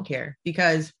really don't care,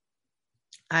 because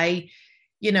I,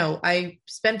 you know, I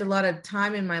spent a lot of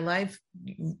time in my life,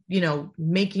 you know,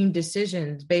 making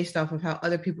decisions based off of how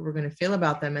other people were going to feel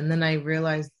about them. And then I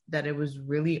realized that it was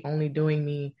really only doing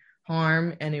me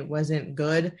harm, and it wasn't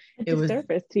good. It's It a was,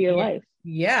 service to your life.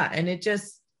 yeah. And it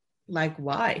just, like,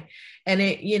 why? And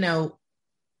it, you know,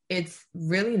 it's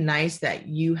really nice that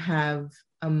you have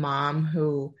a mom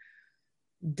who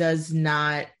does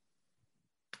not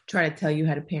try to tell you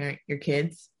how to parent your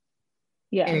kids.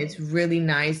 Yeah. And it's really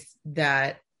nice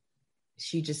that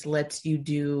she just lets you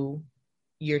do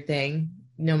your thing,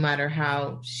 no matter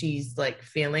how she's like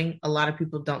feeling. A lot of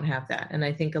people don't have that. And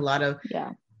I think a lot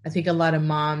of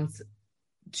moms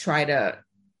try to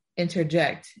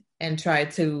interject and try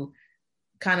to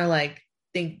kind of like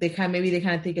think they kind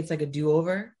of think it's like a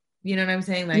do-over. You know what I'm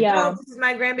saying? Like, oh, this is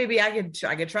my grandbaby. I could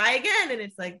try again. And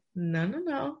it's like,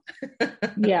 no.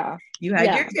 Yeah. You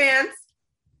had your chance.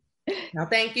 No,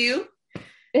 thank you.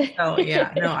 Oh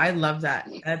yeah, no, I love that.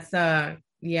 That's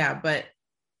yeah, but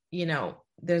you know,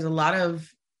 there's a lot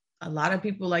of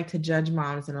people like to judge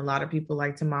moms, and a lot of people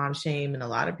like to mom shame, and a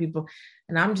lot of people,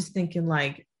 and I'm just thinking,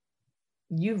 like,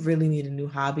 you really need a new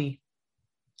hobby,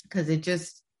 because it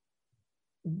just,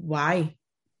 why?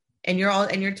 And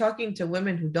you're talking to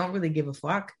women who don't really give a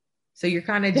fuck. So you're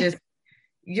kind of just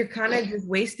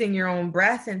wasting your own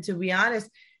breath. And to be honest,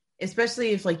 especially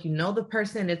if, like, you know the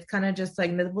person, it's kind of just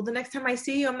like, well, the next time I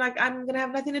see you, I'm gonna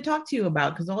have nothing to talk to you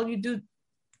about, because all you do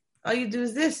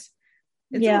is this.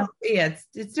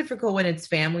 It's difficult when it's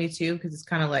family too, because it's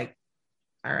kind of like,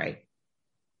 all right,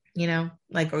 you know,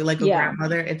 like, or like a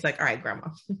grandmother, it's like, all right, grandma,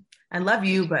 I love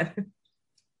you, but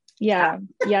yeah,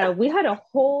 we had a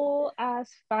whole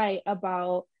ass fight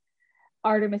about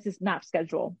Artemis's nap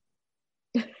schedule.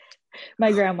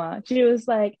 My grandma, she was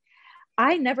like,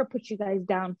 I never put you guys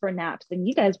down for naps and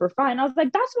you guys were fine. I was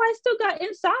like, that's why I still got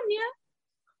insomnia.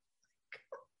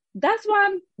 That's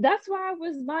why I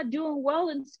was not doing well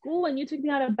in school, and you took me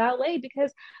out of ballet,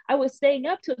 because I was staying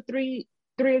up till 3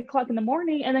 o'clock in the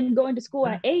morning, and then going to school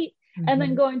at 8, and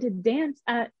then going to dance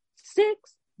at 6.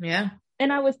 Yeah.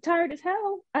 And I was tired as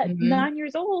hell at 9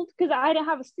 years old, because I didn't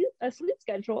have a sleep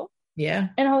schedule. Yeah.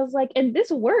 And I was like, and this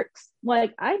works.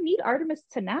 Like, I need Artemis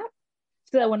to nap,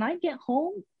 so that when I get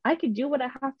home, I can do what I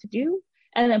have to do,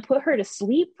 and then put her to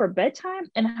sleep for bedtime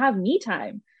and have me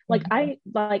time. Like,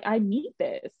 I need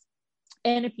this.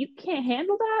 And if you can't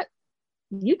handle that,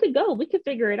 you could go. We could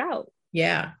figure it out.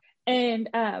 Yeah. And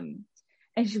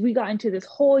we got into this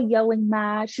whole yelling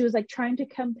match. She was like trying to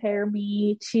compare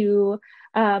me to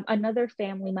another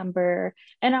family member,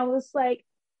 and I was like,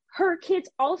 her kids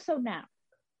also nap.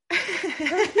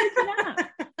 Her kids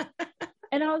nap.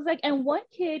 And I was like, and one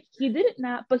kid, he didn't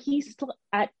nap, but he slept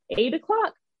at 8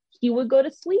 o'clock. He would go to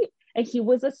sleep, and he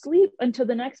was asleep until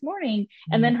the next morning.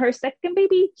 And then her second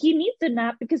baby, he needs a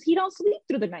nap because he don't sleep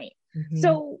through the night.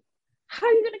 So how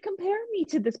are you going to compare me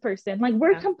to this person? Like,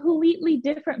 we're completely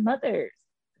different mothers.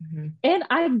 And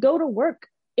I go to work.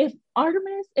 If I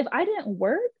didn't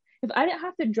work, if I didn't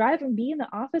have to drive and be in the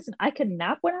office, and I could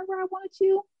nap whenever I wanted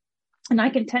to, and I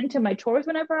can tend to my chores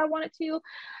whenever I wanted to,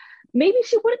 maybe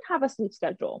she wouldn't have a sleep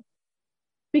schedule,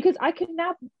 because I could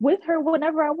nap with her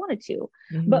whenever I wanted to.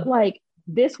 But like,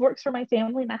 this works for my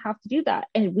family, and I have to do that.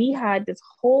 And we had this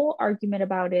whole argument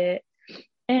about it.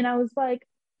 And I was like,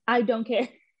 I don't care.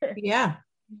 Yeah.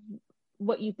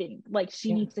 What you think. Like,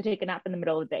 she needs to take a nap in the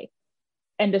middle of the day.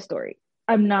 End of story.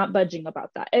 I'm not budging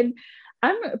about that. And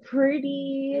I'm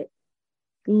pretty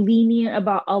lenient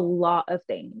about a lot of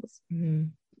things.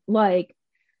 Like,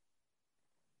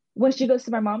 when she goes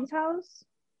to my mom's house,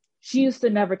 she used to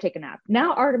never take a nap.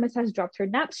 Now Artemis has dropped her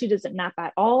nap. She doesn't nap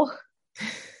at all.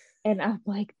 And I'm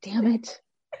like, damn it.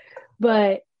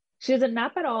 But she doesn't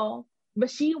nap at all. But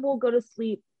she will go to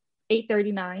sleep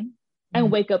 8:39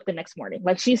 and wake up the next morning.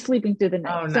 Like, she's sleeping through the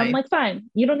night. So I'm like, fine.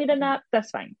 You don't need a nap. That's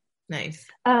fine. Nice.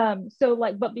 So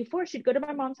like, but before, she'd go to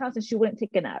my mom's house and she wouldn't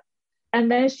take a nap.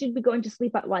 And then she'd be going to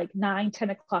sleep at like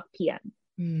 9-10 o'clock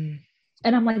p.m.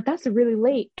 And I'm like, that's really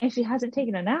late. And she hasn't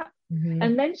taken a nap.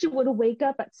 And then she would wake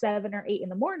up at 7 or 8 in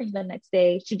the morning the next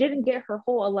day. She didn't get her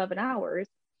whole 11 hours.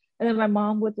 And then my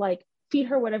mom would like feed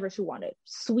her whatever she wanted,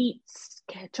 sweets,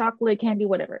 chocolate, candy,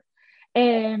 whatever.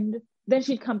 And then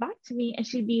she'd come back to me and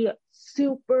she'd be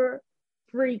super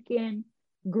freaking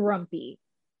grumpy.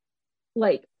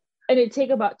 Like, and it'd take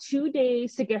about 2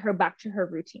 days to get her back to her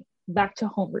routine, back to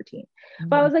home routine.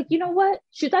 But I was like, you know what?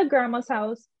 She's at grandma's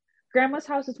house. Grandma's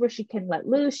house is where she can let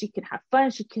loose. She can have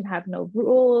fun. She can have no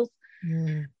rules,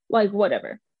 like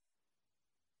whatever.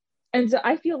 And so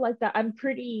I feel like that I'm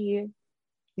pretty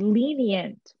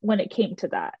lenient when it came to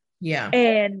that. Yeah.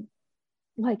 And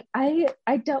like, I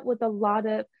dealt with a lot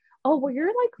of, oh, well, you're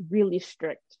like really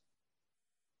strict.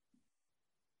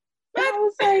 And I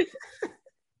was like,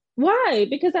 why?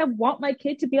 Because I want my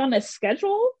kid to be on a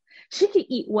schedule. She can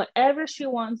eat whatever she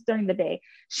wants during the day.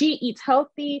 She eats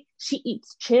healthy. She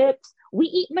eats chips. We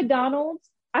eat McDonald's.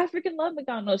 I freaking love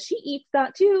McDonald's. She eats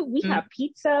that too. We have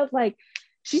pizza. Like,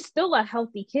 she's still a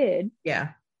healthy kid. Yeah.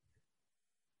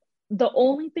 The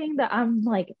only thing that I'm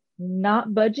like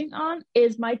not budging on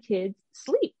is my kids'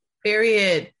 sleep.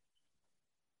 Period.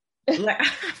 Like, I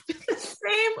feel the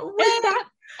same way.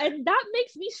 And that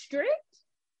makes me strict.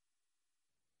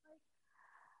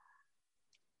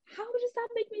 How does that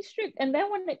make me strict? And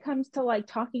then when it comes to like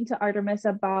talking to Artemis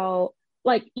about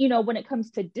like, you know, when it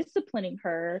comes to disciplining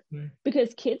her,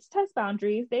 because kids test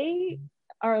boundaries, they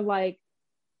are like,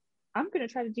 I'm going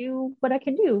to try to do what I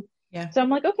can do. Yeah. So I'm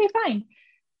like, okay, fine.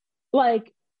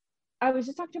 Like, I was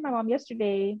just talking to my mom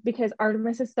yesterday because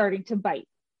Artemis is starting to bite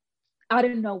out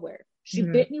of nowhere. She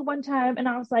bit me one time and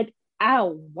I was like,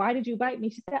 ow, why did you bite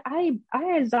me? She said, I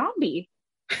had a zombie.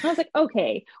 And I was like,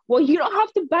 okay, well, you don't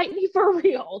have to bite me for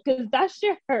real because that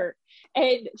shit hurt.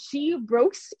 And she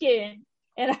broke skin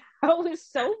and I was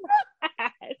so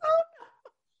mad.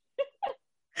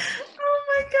 Oh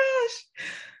my gosh.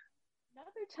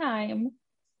 Another time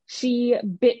she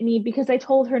bit me because I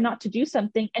told her not to do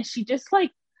something and she just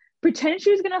like pretended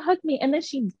she was going to hug me and then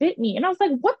she bit me. And I was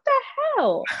like, what the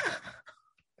hell?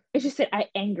 And she said, I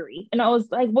angry. And I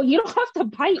was like, well, you don't have to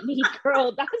bite me,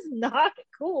 girl. That's not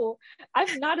cool.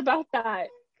 I'm not about that.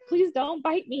 Please don't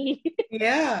bite me.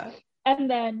 Yeah. And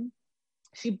then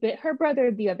she bit her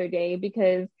brother the other day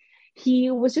because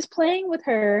he was just playing with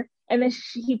her. And then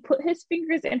he put his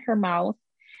fingers in her mouth.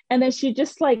 And then she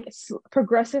just like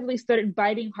progressively started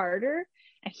biting harder.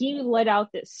 And he let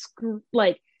out this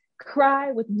like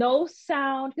cry with no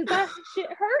sound because that shit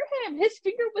hurt him. His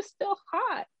finger was still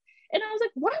hot. And I was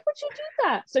like, why would you do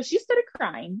that? So she started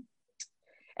crying.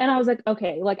 And I was like,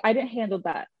 okay, like I didn't handle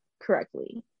that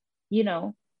correctly. You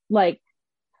know, like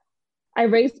I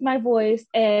raised my voice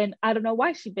and I don't know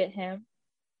why she bit him.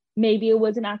 Maybe it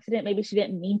was an accident. Maybe she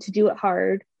didn't mean to do it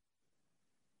hard.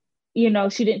 You know,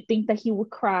 she didn't think that he would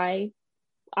cry.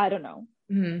 I don't know.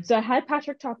 So I had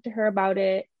Patrick talk to her about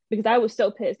it because I was so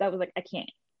pissed. I was like, I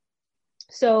can't.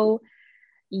 So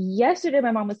yesterday,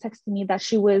 my mom was texting me that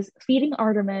she was feeding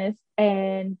Artemis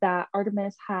and that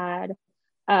Artemis had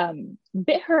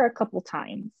bit her a couple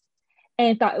times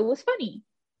and thought it was funny.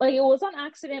 Like it was on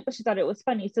accident, but she thought it was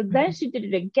funny. So then she did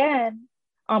it again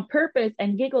on purpose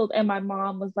and giggled. And my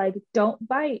mom was like, don't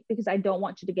bite because I don't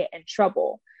want you to get in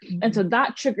trouble. And so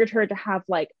that triggered her to have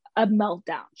like a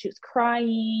meltdown. She was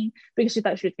crying because she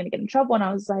thought she was going to get in trouble. And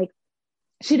I was like,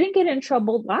 she didn't get in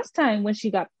trouble last time when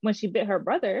she bit her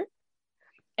brother.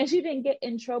 And she didn't get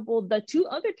in trouble the 2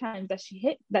 other times that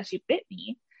she bit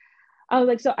me. I was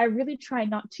like, so I really try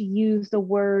not to use the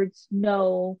words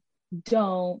no,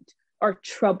 don't, or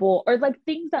trouble, or like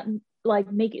things that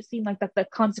like make it seem like that the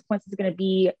consequence is going to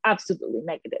be absolutely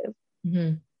negative.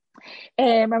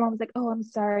 And my mom was like, oh, I'm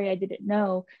sorry, I didn't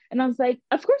know. And I was like,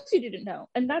 of course you didn't know.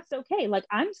 And that's okay. Like,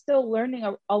 I'm still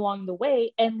learning along the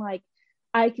way. And like,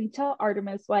 I can tell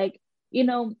Artemis, like, you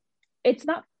know, it's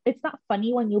not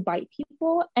funny when you bite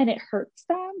people and it hurts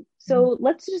them. So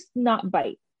let's just not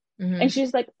bite. And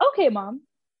she's like, okay, mom.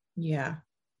 Yeah.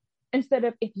 Instead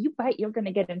of, if you bite, you're going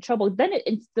to get in trouble. Then it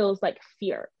instills like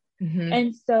fear.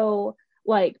 And so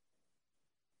like,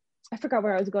 I forgot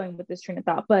where I was going with this train of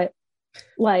thought, but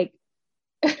like,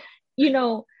 you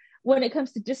know, when it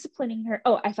comes to disciplining her,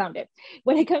 oh, I found it.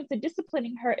 When it comes to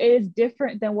disciplining her, it is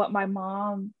different than what my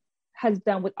mom has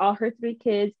done with all her 3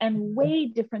 kids, and way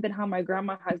different than how my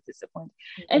grandma has disciplined,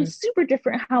 and super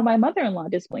different how my mother-in-law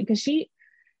disciplined, because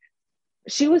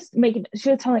she was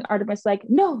telling Artemis like,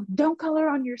 no, don't color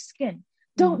on your skin,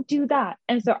 don't do that.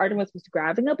 And so Artemis was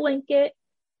grabbing a blanket,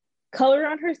 color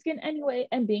on her skin anyway,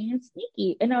 and being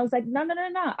sneaky. And I was like, no,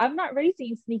 I'm not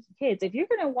raising sneaky kids. If you're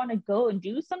gonna want to go and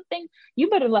do something, you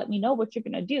better let me know what you're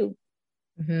gonna do.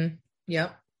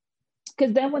 Yep.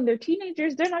 Because then when they're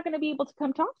teenagers, they're not going to be able to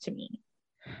come talk to me.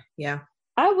 Yeah.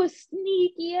 I was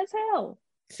sneaky as hell.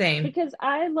 Same. Because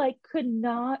I like could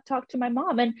not talk to my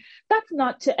mom. And that's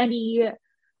not to any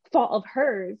fault of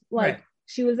hers. Like, right.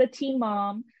 she was a teen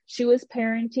mom. She was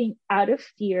parenting out of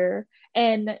fear,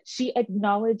 and she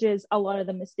acknowledges a lot of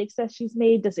the mistakes that she's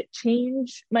made. Does it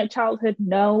change my childhood?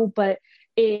 No, but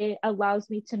it allows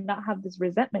me to not have this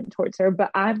resentment towards her.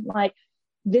 But I'm like,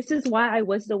 this is why I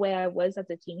was the way I was as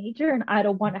a teenager, and I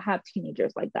don't want to have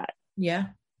teenagers like that. Yeah.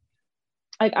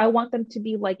 Like, I want them to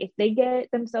be like, if they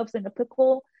get themselves in a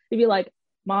pickle, to be like,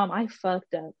 Mom, I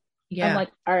fucked up. Yeah. I'm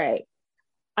like, all right,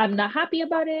 I'm not happy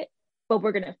about it, but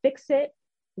we're gonna fix it.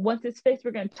 Once it's fixed,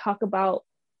 we're gonna talk about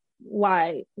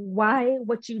why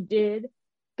what you did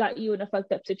got you in a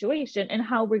fucked up situation, and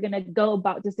how we're gonna go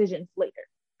about decisions later.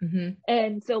 Mm-hmm.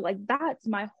 And so, like, that's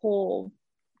my whole,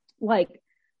 like,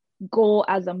 goal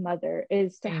as a mother,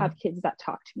 is to have kids that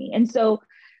talk to me. And so,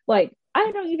 like,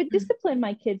 I don't even discipline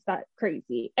my kids that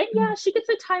crazy. And yeah, she gets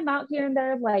a timeout here and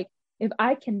there. Like, if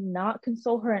I cannot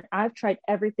console her, and I've tried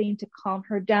everything to calm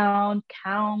her down,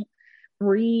 count,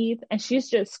 breathe, and she's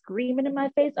just screaming in my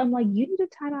face, I'm like, you need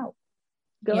a timeout.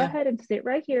 Go ahead and sit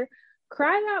right here.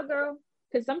 Cry it out, girl.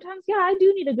 Because sometimes, yeah, I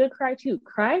do need a good cry too.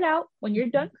 Cry it out. When you're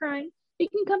done crying, you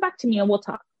can come back to me and we'll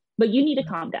talk. But you need to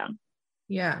calm down.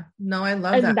 Yeah. No, I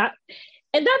love that.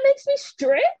 And that makes me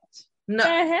strict.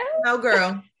 No, no,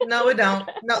 girl. No, it don't.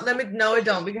 No, it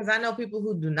don't. Because I know people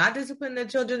who do not discipline their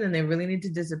children, and they really need to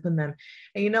discipline them.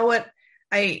 And you know what?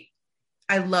 I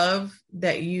love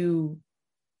that you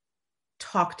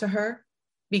talk to her,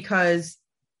 because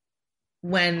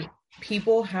when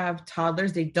people have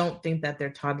toddlers, they don't think that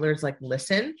their toddlers like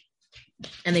listen,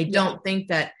 and they don't think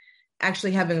that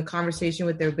actually having a conversation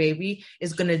with their baby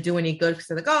is going to do any good, because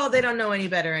they're like, oh, they don't know any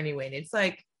better anyway. And it's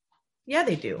like, yeah,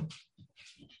 they do.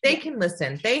 They can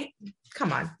listen.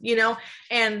 Come on, you know?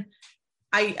 And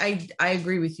I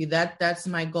agree with you. That's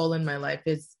my goal in my life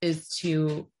is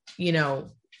to, you know,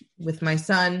 with my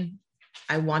son,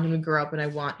 I want him to grow up, and I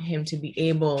want him to be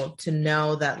able to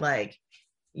know that, like,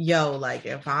 yo, like,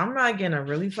 if I'm like in a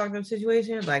really fucked up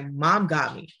situation, like, mom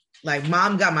got me. Like,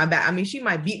 mom got my back. I mean, she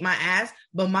might beat my ass,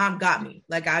 but mom got me.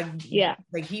 Like,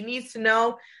 like, he needs to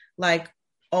know, like,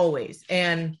 always.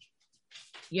 And,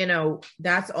 you know,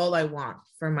 that's all I want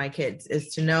for my kids,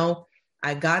 is to know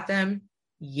I got them.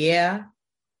 Yeah,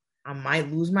 I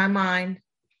might lose my mind.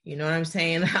 You know what I'm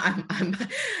saying? I'm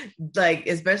like,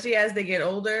 especially as they get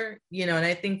older, you know, and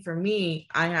I think for me,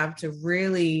 I have to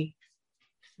really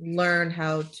learn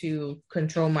how to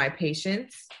control my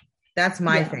patience. That's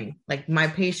my thing. Like, my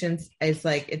patience is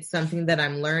like, it's something that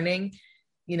I'm learning.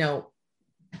 You know,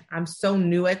 I'm so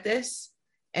new at this,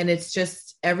 and it's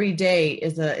just every day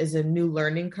is a new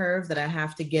learning curve that I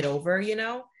have to get over, you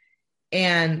know,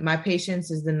 and my patience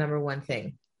is the number one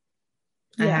thing.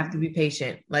 I have to be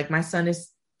patient. Like, my son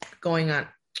is going on,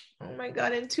 oh my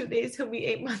God, in 2 days, he'll be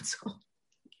 8 months old.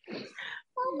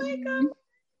 Oh my God.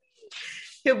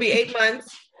 He'll be 8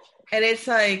 months. And it's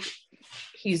like,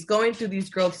 he's going through these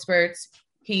growth spurts.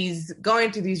 He's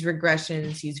going through these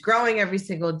regressions. He's growing every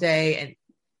single day, and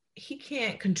he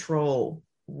can't control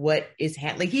what is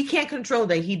happening. Like, he can't control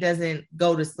that he doesn't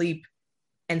go to sleep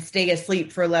and stay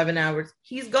asleep for 11 hours.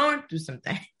 He's going through some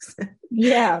things.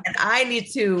 Yeah. And I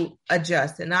need to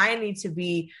adjust, and I need to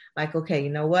be like, okay, you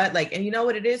know what? Like, and you know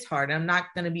what? It is hard. I'm not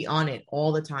going to be on it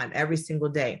all the time, every single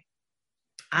day.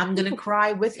 I'm going to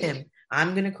cry with him.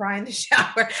 I'm going to cry in the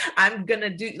shower. I'm going to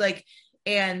do like,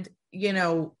 and you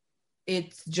know,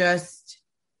 it's just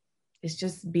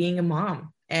being a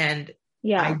mom. And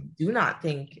I do not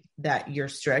think that you're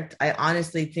strict. I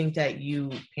honestly think that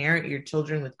you parent your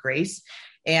children with grace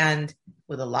and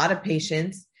with a lot of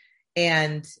patience.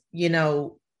 And, you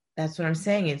know, that's what I'm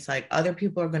saying. It's like, other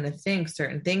people are going to think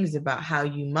certain things about how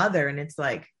you mother. And it's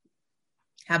like,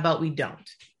 how about we don't?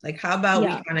 Like, how about we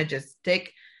kind of just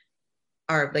take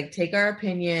our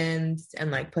opinions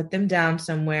and like put them down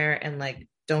somewhere, and like,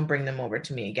 don't bring them over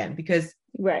to me again, because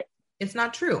it's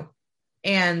not true.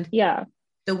 And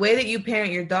the way that you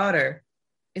parent your daughter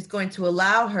is going to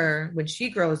allow her, when she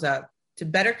grows up, to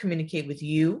better communicate with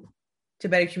you, to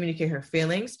better communicate her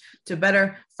feelings,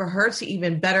 for her to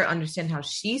even better understand how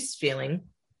she's feeling.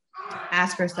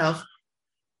 Ask herself,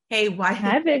 hey, why?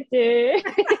 Hi, Victor.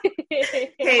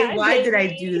 Hey, why did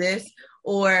I do this?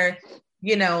 Or,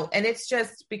 you know, and it's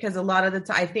just because a lot of the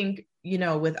time, I think, you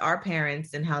know, with our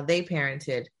parents and how they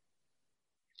parented,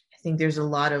 I think there's a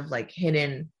lot of like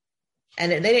hidden,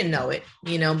 and they didn't know it,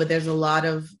 you know, but there's a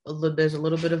little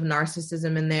bit of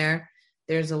narcissism in there.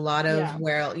 There's a lot of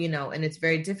where, you know, and it's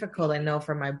very difficult, I know,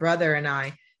 for my brother and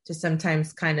I to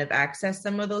sometimes kind of access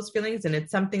some of those feelings. And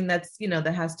it's something that's, you know,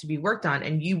 that has to be worked on.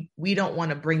 And we don't want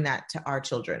to bring that to our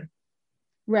children.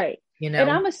 Right. You know, and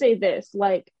I'm going to say this,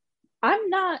 like, I'm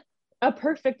not a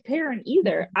perfect parent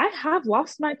either. I have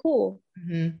lost my cool.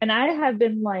 Mm-hmm. And I have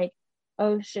been like,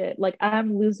 oh shit, like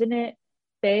I'm losing it.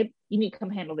 Babe, you need to come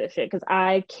handle this shit because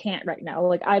I can't right now.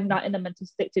 Like I'm not in the mental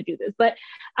state to do this. But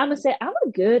I'm gonna say I'm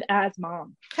a good ass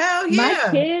mom. Hell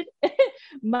yeah.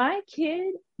 My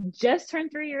kid just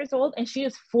turned 3 years old and she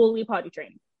is fully potty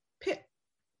trained.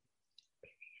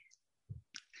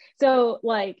 So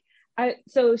like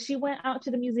so she went out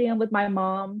to the museum with my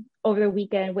mom over the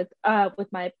weekend with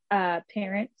my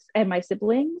parents and my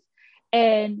siblings,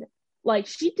 and like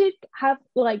she did have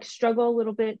like struggle a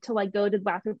little bit to like go to the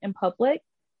bathroom in public,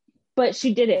 but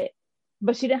she did it.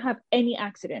 But she didn't have any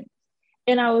accidents.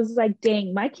 And I was like,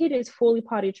 dang, my kid is fully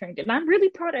potty trained. And I'm really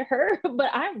proud of her,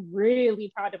 but I'm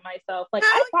really proud of myself. Like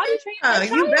I potty trained my child.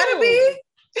 You better be.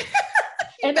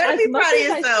 And as much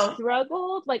as I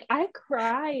struggled, like I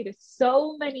cried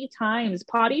so many times.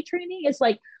 Potty training is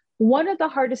like one of the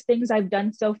hardest things I've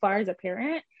done so far as a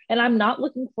parent. And I'm not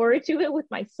looking forward to it with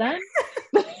my son.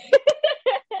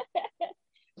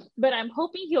 But I'm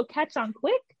hoping he'll catch on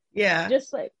quick. Yeah.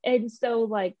 Just like, and so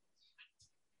like,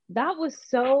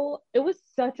 it was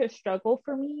such a struggle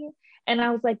for me. And I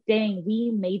was like, dang,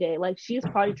 we made it. Like she's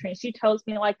potty trained. She tells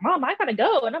me like, Mom, I gotta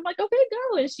go. And I'm like, okay,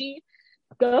 go. And she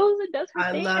goes and does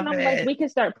her thing. And I'm like, we can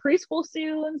start preschool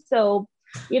soon. So,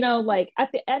 like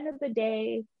at the end of the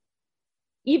day,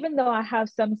 even though I have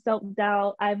some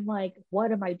self-doubt, I'm like,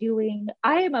 what am I doing?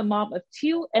 I am a mom of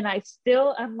 2 and I'm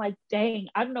like, dang,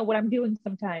 I don't know what I'm doing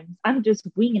sometimes. I'm just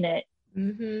winging it.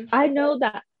 Mm-hmm. I know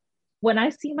that when I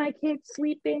see my kids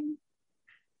sleeping,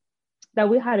 that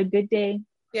we had a good day.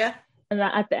 Yeah. And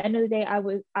that at the end of the day,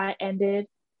 I ended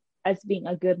as being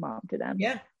a good mom to them.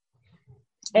 Yeah.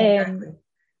 And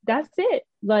that's it.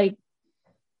 Like,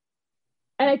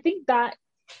 and I think that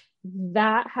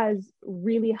has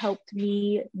really helped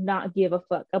me not give a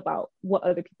fuck about what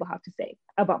other people have to say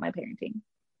about my parenting.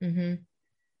 Mm-hmm.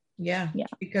 Yeah.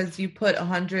 Because you put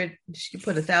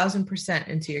 1,000%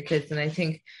 into your kids. And I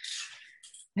think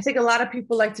a lot of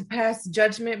people like to pass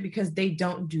judgment because they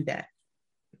don't do that.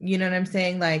 You know what I'm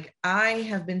saying? Like I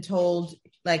have been told,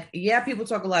 like, yeah, people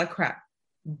talk a lot of crap,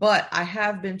 but I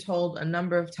have been told a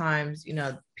number of times,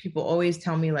 people always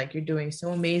tell me like, you're doing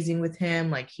so amazing with him.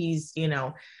 Like he's,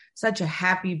 such a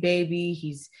happy baby.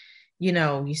 He's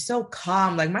so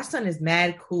calm. Like my son is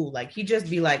mad cool. Like he just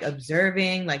be like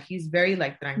observing, like he's very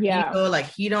like tranquilo. Yeah. Like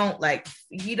he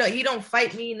don't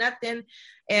fight me, nothing.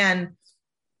 And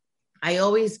I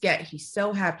always get, he's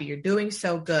so happy. You're doing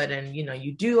so good. And,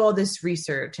 you do all this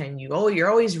research and you're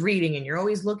always reading and you're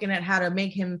always looking at how to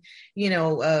make him,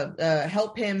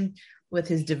 help him with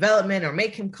his development or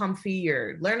make him comfy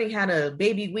or learning how to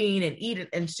baby wean and eat it.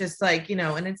 And it's just like,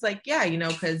 and it's like, yeah,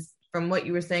 because from what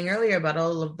you were saying earlier about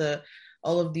all of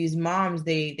these moms,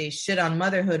 they shit on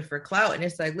motherhood for clout. And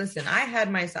it's like, listen,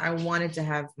 I wanted to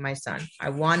have my son. I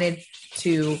wanted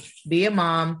to be a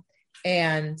mom.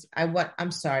 And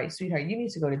I'm sorry, sweetheart, you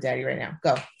need to go to daddy right now.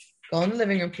 Go in the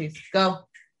living room, please. Go,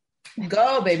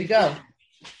 baby, go.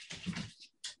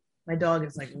 My dog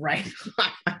is like right.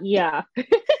 Yeah.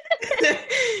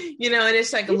 And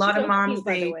it's like a lot of moms,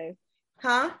 by the way.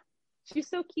 Huh? She's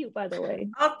so cute, by the way.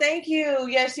 Oh, thank you.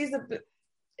 Yeah, she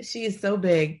is so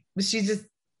big, but she's just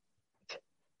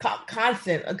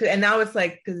constant. And now it's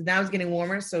like, because now it's getting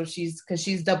warmer, so she's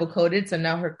double coated, so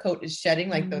now her coat is shedding,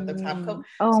 like the top coat.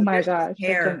 Oh so my gosh,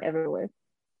 hair everywhere,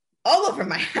 all over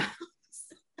my house.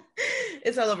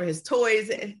 It's all over his toys.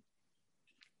 It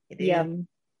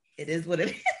is what it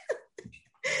is.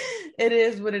 It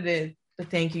is what it is. But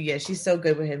thank you. Yeah, she's so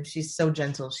good with him. She's so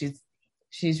gentle.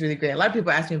 She's really great. A lot of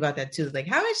people ask me about that too. Like,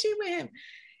 how is she with him?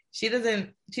 She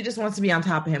just wants to be on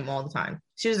top of him all the time.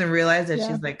 She doesn't realize that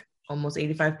she's like almost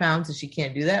 85 pounds, and she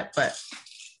can't do that. But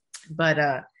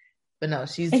no,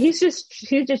 he's just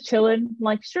chilling.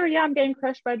 Like, sure, yeah, I'm getting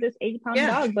crushed by this 80-pound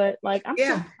dog, but like, I'm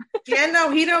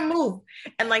no, he don't move.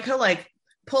 And like, he'll like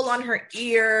pull on her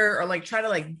ear or like try to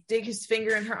like dig his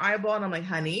finger in her eyeball, and I'm like,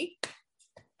 honey,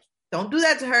 don't do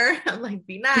that to her. I'm like,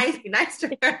 be nice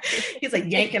to her. He's like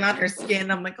yanking on her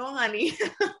skin. I'm like, oh, honey.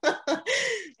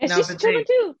 And she's chilling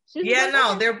too.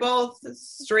 They're both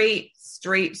straight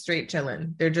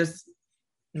chilling. They're just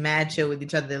mad chill with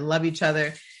each other. They love each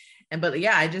other. But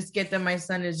I just get that my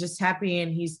son is just happy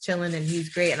and he's chilling and he's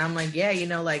great. And I'm like, yeah,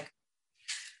 like,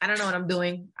 I don't know what I'm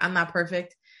doing. I'm not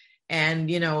perfect. And,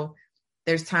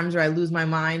 there's times where I lose my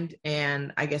mind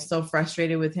and I get so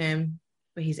frustrated with him,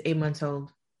 but he's 8 months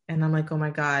old. And I'm like, oh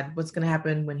my God, what's going to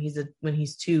happen when he's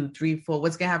 2, 3, 4?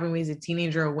 What's going to happen when he's a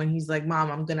teenager, or when he's like,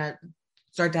 Mom, I'm going to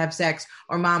start to have sex,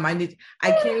 or Mom, I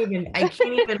can't even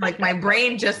like, my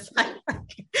brain just like,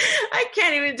 I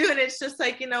can't even do it. It's just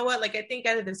like, you know what? Like, I think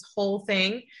out of this whole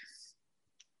thing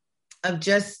of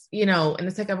just, you know, and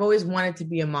it's like, I've always wanted to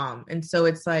be a mom. And so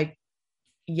it's like,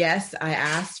 yes, I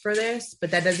asked for this,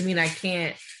 but that doesn't mean I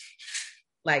can't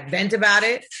like vent about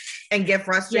it and get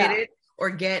frustrated or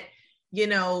get, you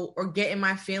know, or get in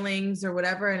my feelings or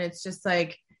whatever. And it's just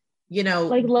like, you know,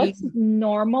 like, let's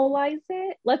normalize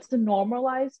it. Let's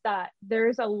normalize that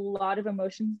there's a lot of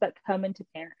emotions that come into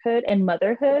parenthood and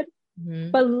motherhood,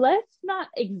 but let's not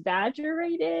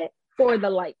exaggerate it for the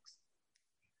likes.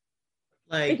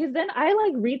 Like, because then I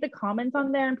like read the comments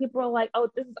on there and people are like, oh,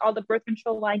 this is all the birth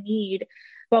control I need,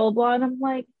 blah, blah, blah. And I'm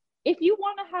like, if you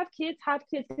want to have kids,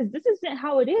 because this isn't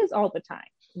how it is all the time.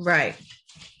 Right.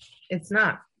 It's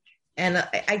not. And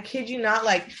I kid you not,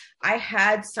 like, I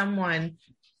had someone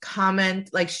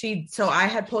comment, like, so I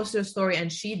had posted a story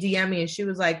and she DM'd me and she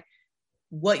was like,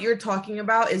 what you're talking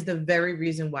about is the very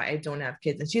reason why I don't have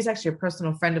kids. And she's actually a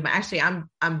personal friend of mine. Actually,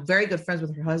 I'm very good friends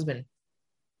with her husband.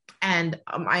 And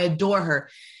I adore her.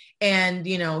 And,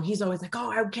 you know, he's always like,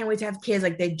 oh, I can't wait to have kids.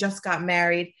 Like, they just got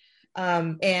married.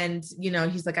 And, you know,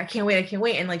 he's like, I can't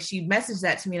wait. And like, she messaged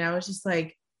that to me and I was just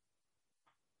like,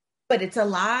 but it's a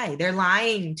lie. They're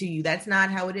lying to you. That's not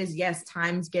how it is. Yes,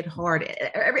 times get hard.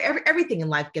 Everything in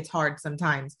life gets hard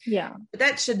sometimes. Yeah. But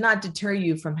that should not deter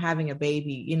you from having a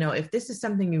baby. You know, if this is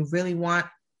something you really want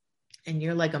and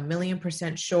you're like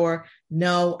 1,000,000% sure,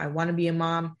 no, I want to be a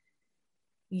mom.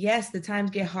 Yes, the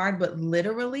times get hard, but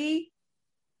literally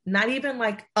not even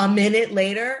like a minute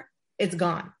later, it's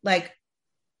gone. Like,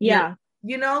 yeah,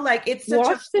 you know, like, it's such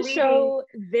watch the show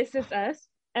This Is Us,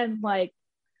 and like,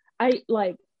 I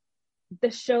like the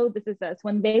show This Is Us,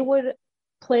 when they would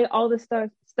play all the stuff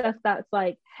that's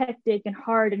like hectic and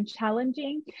hard and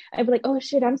challenging, I'd be like, oh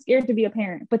shit, I'm scared to be a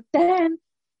parent. But then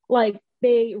like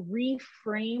they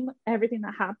reframe everything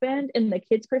that happened in the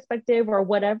kid's perspective or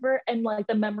whatever, and like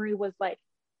the memory was like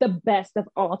the best of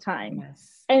all time.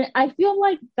 Yes. And I feel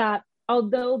like that,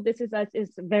 although This Is Us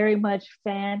is very much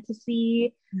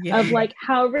fantasy of like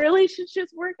how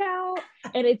relationships work out,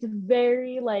 and it's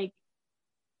very like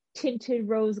tinted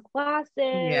rose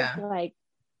glasses, like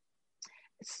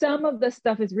some of the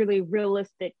stuff is really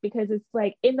realistic, because it's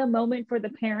like in the moment for the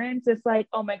parents, it's like,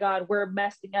 oh my God, we're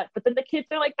messing up. But then the kids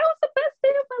are like, that was the best day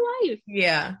of my life.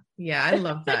 Yeah, I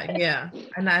love that.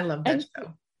 And I love that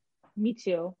show. Me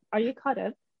too. Are you caught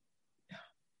up?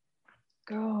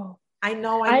 Girl, I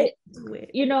know I do it.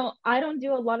 You know, I don't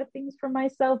do a lot of things for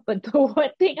myself, but the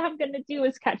one thing I'm gonna do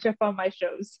is catch up on my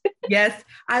shows. Yes,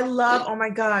 I love. Oh my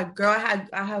God, girl, I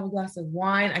have a glass of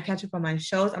wine. I catch up on my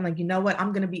shows. I'm like, you know what?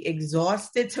 I'm gonna be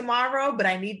exhausted tomorrow, but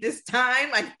I need this time.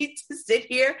 I need to sit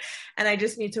here, and I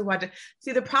just need to watch it.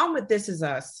 See, the problem with This Is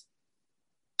Us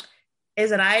is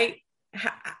that I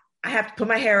have to put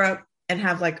my hair up and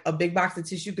have like a big box of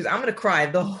tissue because I'm gonna cry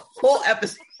the whole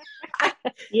episode.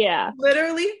 Yeah,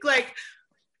 literally, like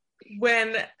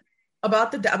when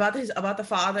about the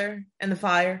father and the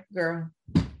fire, girl.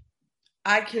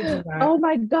 I kid you not. Oh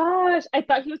my gosh, I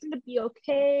thought he was gonna be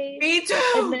okay. Me too.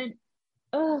 And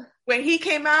then, when he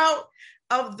came out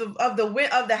of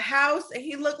the house and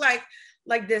he looked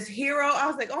like this hero, I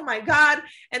was like, oh my God.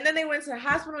 And then they went to the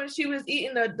hospital and she was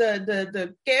eating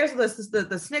the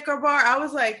Snicker bar. I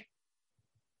was like,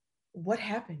 what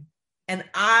happened? And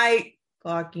I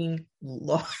fucking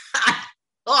lost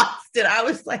it. I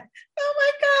was like, oh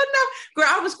my God, no.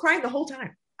 Girl, I was crying the whole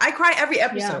time. I cry every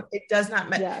episode. It does not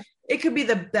matter. Yeah. It could be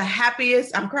the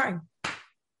happiest. I'm crying.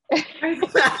 I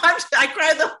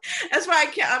cried. That's why I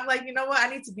can't. I'm like, you know what? I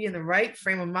need to be in the right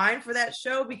frame of mind for that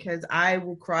show because I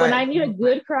will cry. When I need a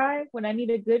good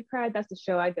cry, that's the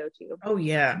show I go to. Oh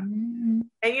yeah. Mm-hmm.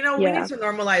 And you know, we need to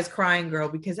normalize crying, girl,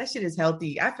 because that shit is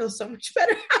healthy. I feel so much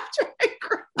better after I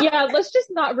cry. Yeah, let's just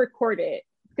not record it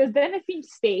because then it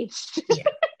seems staged.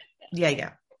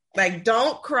 Yeah. Like,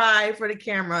 don't cry for the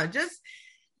camera. Just,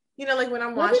 you know, like when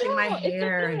I'm washing my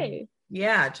hair. Okay.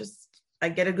 Just I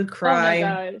get a good cry. Oh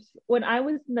my gosh. When I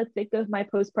was in the thick of my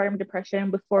postpartum depression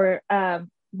before my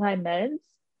meds,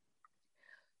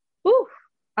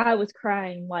 I was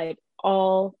crying like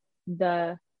all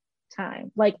the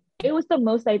time. Like it was the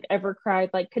most I've ever cried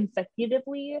like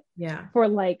consecutively for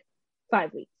like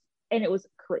 5 weeks. And it was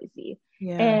crazy.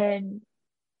 Yeah. And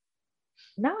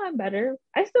now I'm better.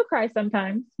 I still cry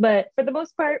sometimes, but for the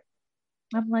most part,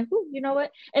 I'm like, oh, you know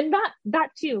what? And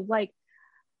that too, like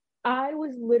I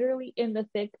was literally in the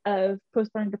thick of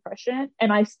postpartum depression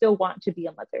and I still want to be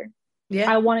a mother.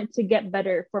 Yeah. I wanted to get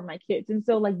better for my kids. And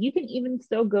so like you can even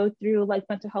still go through like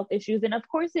mental health issues. And of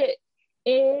course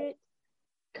it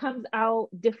comes out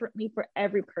differently for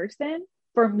every person.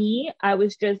 For me, I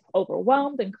was just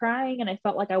overwhelmed and crying and I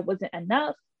felt like I wasn't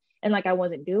enough. and like I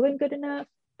wasn't doing good enough.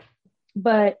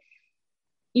 But,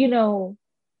 you know,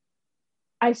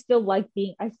 I still love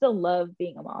being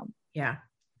a mom. Yeah.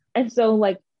 And so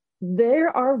like there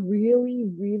are really,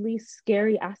 really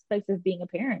scary aspects of being a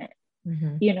parent,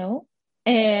 Mm-hmm. you know?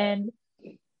 And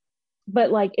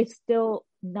but like it's still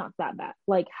not that bad,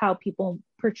 like how people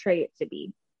portray it to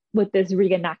be with this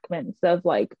reenactments of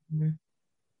like Mm-hmm.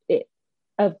 it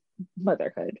of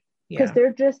motherhood. Because Yeah.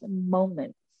 they're just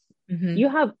moments. Mm-hmm. You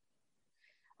have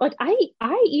like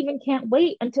I even can't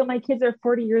wait until my kids are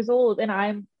 40 years old and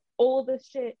I'm old as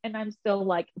shit and I'm still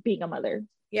like being a mother.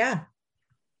 Yeah.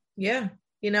 Yeah.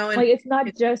 You know, and Like it's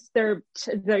not just their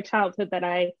childhood that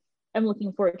I am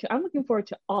looking forward to. I'm looking forward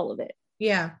to all of it.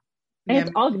 yeah. And Yeah.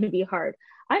 it's all going to be hard.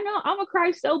 I know I'm gonna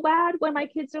cry so bad when my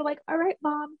kids are like, "All right,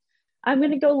 mom, I'm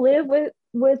gonna go live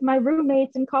with my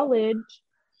roommates in college,"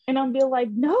 and I'll be like,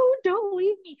 "No, don't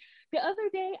leave me." The other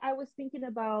day, I was thinking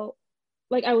about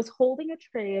like I was holding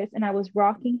Atreus and I was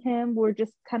rocking him. I was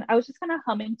just kind of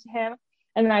humming to him,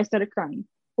 and then I started crying.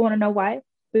 You want to know why?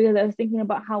 Because I was thinking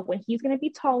about how when he's gonna be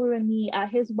taller than me at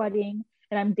his wedding,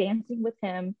 and I'm dancing with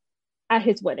him at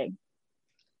his wedding.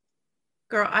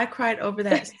 Girl, I cried over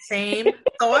that same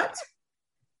thought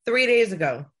 3 days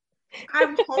ago.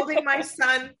 I'm holding my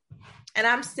son and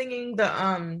I'm singing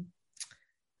the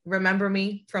Remember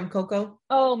Me from Coco.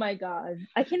 Oh my god,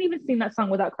 I can't even sing that song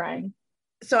without crying.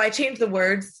 So I changed the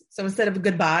words. So instead of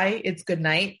goodbye, it's good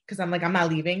night. Cause I'm like, I'm not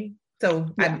leaving.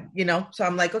 So Yeah. so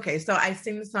I'm like, okay. So I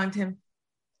sing the song to him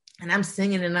and I'm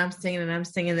singing and I'm singing and I'm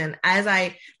singing. And as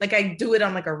I do it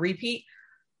on like a repeat,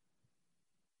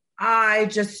 I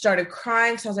just started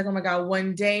crying. So I was like, oh my God,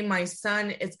 one day my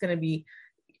son is going to be,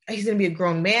 he's going to be a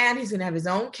grown man. He's going to have his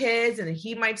own kids and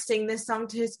he might sing this song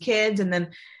to his kids. And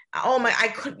then,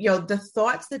 I could, the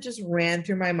thoughts that just ran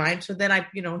through my mind. So then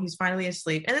he's finally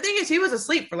asleep. And the thing is, he was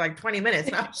asleep for like 20 minutes.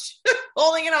 And I was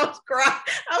holding it. I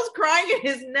was crying in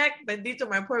his neck. But Dito,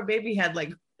 my poor baby he had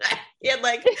like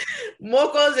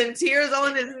mocos and tears all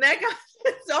in his neck.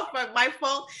 It's off my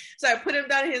fault. So I put him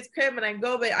down in his crib and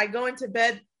I go into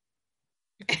bed.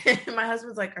 And my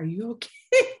husband's like, "Are you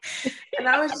okay?" And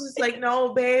I was just like,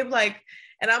 "No, babe." Like,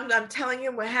 and I'm telling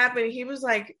him what happened. He was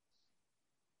like,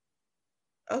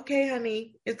 "Okay,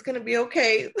 honey, it's gonna be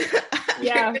okay.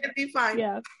 Yeah. You're gonna be fine.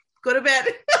 Yeah. Go to bed."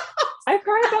 I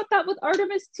cry about that with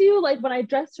Artemis too. Like when I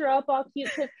dressed her up all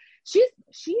cute, because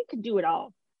she could do it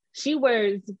all. She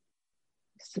wears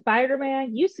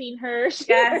Spider-Man. You've seen her. She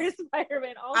wears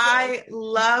Spider-Man all day. I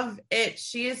love it.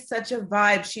 She is such a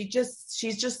vibe.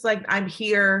 She's just like, I'm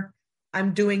here.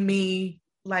 I'm doing me.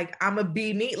 Like, I'm a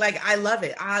be me. Like, I love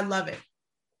it. I love it.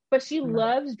 But she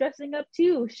loves dressing up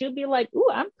too. She'll be like, "Ooh,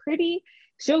 I'm pretty."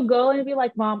 She'll go and be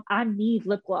like, "Mom, I need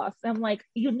lip gloss." I'm like,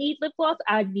 "You need lip gloss?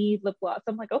 I need lip gloss."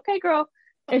 I'm like, "Okay, girl."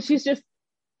 And she's just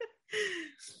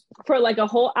for like a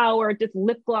whole hour, just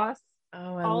lip gloss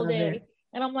all day. It.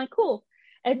 And I'm like, cool.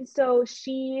 And so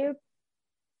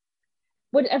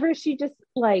whenever she just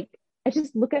like, I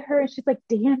just look at her and she's like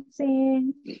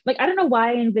dancing. Like, I don't know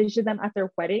why I envision them at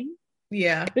their wedding.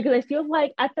 Yeah. Because I feel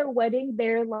like at their wedding,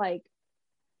 they're like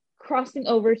crossing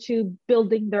over to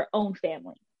building their own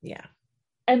family. Yeah.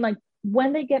 And like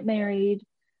when they get married,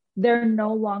 they're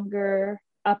no longer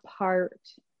a part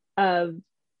of,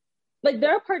 like,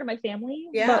 they're a part of my family,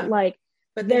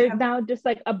 but they're now just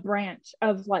like a branch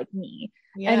of like me.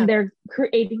 Yeah. And they're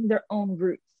creating their own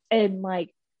roots. And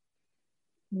like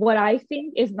what I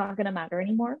think is not going to matter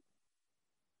anymore.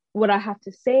 What I have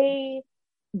to say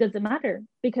doesn't matter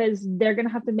because they're going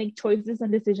to have to make choices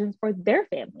and decisions for their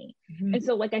family. Mm-hmm. And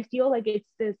so like I feel like it's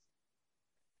this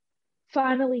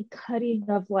finally cutting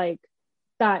of like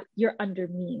that you're under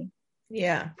me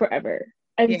forever.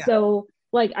 And so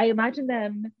like I imagine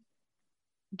them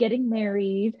getting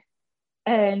married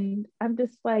and I'm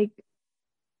just like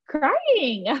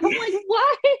crying. I'm like,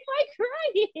 why am I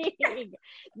crying?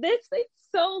 This is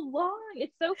so long,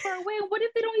 it's so far away. What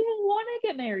if they don't even want to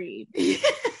get married?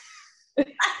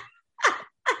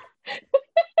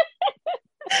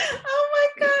 Oh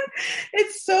my God,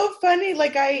 it's so funny.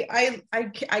 Like I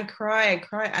cry.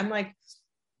 I'm like,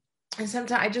 and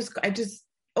sometimes I just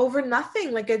over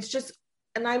nothing. Like it's just,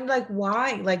 and I'm like,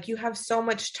 why? Like you have so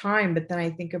much time, but then I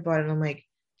think about it and I'm like,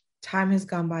 time has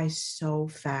gone by so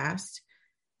fast.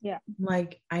 Yeah.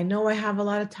 Like I know I have a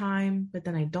lot of time, but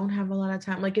then I don't have a lot of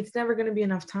time. Like it's never going to be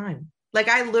enough time. Like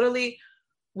I literally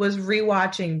was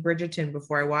rewatching Bridgerton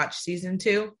before I watched season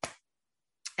 2,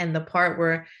 and the part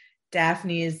where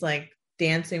Daphne is like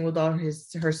dancing with all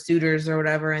her suitors or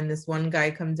whatever, and this one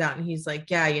guy comes out and he's like,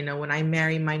 yeah, when I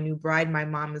marry my new bride, my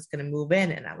mom is going to move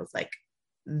in. And I was like,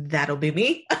 that'll be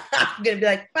me. I'm gonna be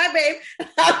like, bye, babe.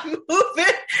 I'm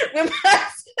moving with my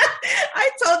I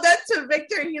told that to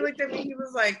Victor and he looked at me. He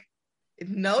was like,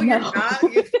 no, you're not.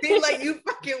 You seem like you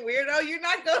fucking weirdo. You're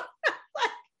not going.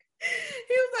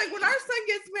 He was like, when our son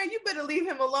gets married, you better leave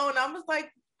him alone. I was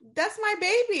like, that's my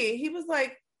baby. He was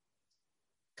like,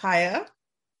 Kaya,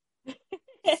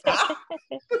 stop.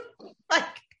 Like,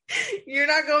 you're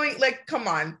not going, like, come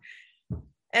on.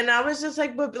 And I was just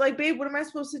like, but like, babe, what am I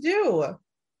supposed to do?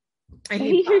 And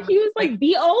he was like,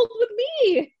 be old with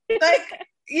me. Like,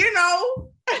 you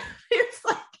know, it's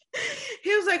like,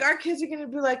 he was like, our kids are going to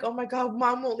be like, oh my God,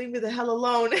 mom won't leave me the hell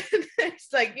alone. And it's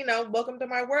like, you know, welcome to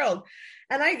my world.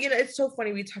 And I, you know, it's so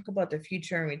funny. We talk about the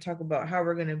future and we talk about how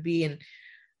we're going to be. And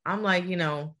I'm like, you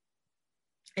know,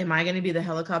 am I going to be the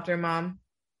helicopter mom?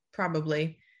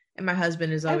 Probably. And my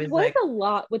husband is always like, a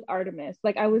lot with Artemis.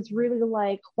 Like, I was really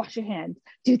like, wash your hands,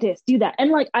 do this, do that.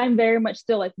 And like, I'm very much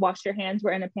still like, wash your hands.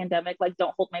 We're in a pandemic. Like,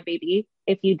 don't hold my baby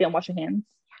if you didn't wash your hands.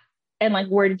 And like,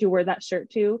 where did you wear that shirt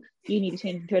to? You need to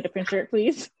change into a different shirt,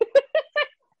 please.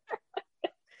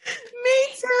 Me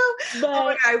too. But, oh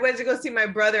my God, I went to go see my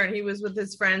brother and he was with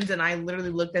his friends and I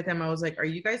literally looked at them. I was like, are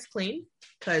you guys clean?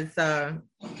 Because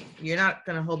you're not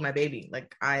going to hold my baby.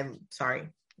 Like, I'm sorry.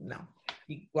 No.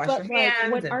 You wash your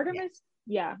hands. When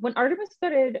when Artemis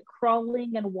started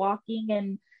crawling and walking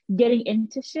and getting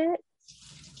into shit,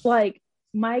 like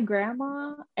my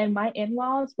grandma and my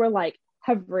in-laws were like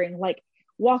hovering, like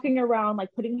walking around,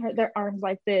 like putting their arms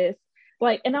like this,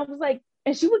 like, and I was like,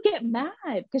 and she would get mad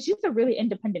because she's a really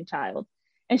independent child,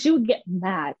 and she would get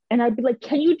mad, and I'd be like,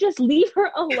 can you just leave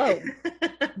her alone?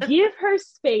 Give her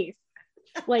space.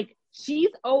 Like, she's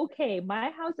okay.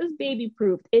 My house is baby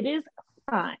proof. It is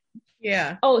fine.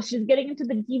 Yeah. Oh, she's getting into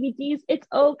the DVDs. It's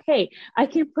okay. I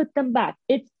can put them back.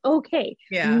 It's okay.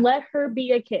 Yeah. Let her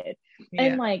be a kid. Yeah.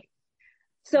 And like,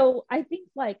 so I think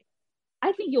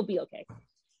you'll be okay.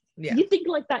 Yeah. You think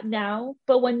like that now,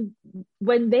 but when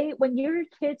your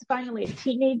kid's finally a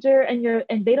teenager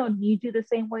and they don't need you the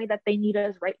same way that they need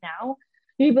us right now,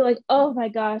 you'd be like, oh my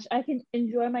gosh, I can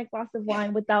enjoy my glass of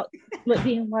wine without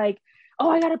being like, oh,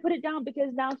 I gotta put it down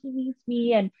because now he needs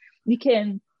me. And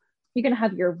you're gonna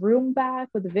have your room back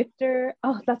with Victor.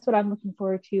 Oh, that's what I'm looking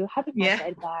forward to. Having my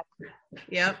bed back.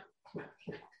 Yep.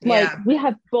 Like, we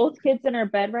have both kids in our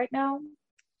bed right now.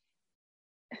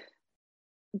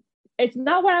 It's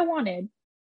not what I wanted,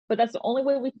 but that's the only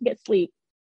way we can get sleep.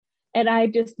 And I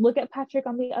just look at Patrick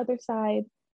on the other side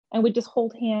and we just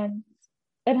hold hands.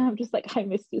 And I'm just like, I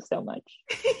miss you so much.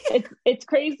 It's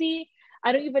crazy.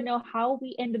 I don't even know how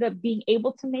we ended up being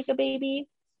able to make a baby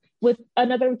with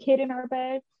another kid in our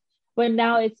bed, but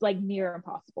now it's like near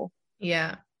impossible.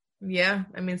 Yeah. Yeah.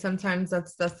 I mean, sometimes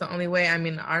that's the only way. I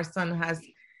mean, our son has,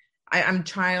 I'm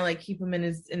trying to like keep him in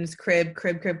his crib.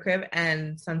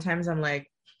 And sometimes I'm like,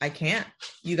 I can't,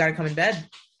 you got to come in bed.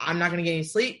 I'm not going to get any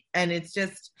sleep. And it's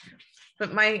just,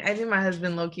 but I think my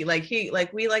husband low-key,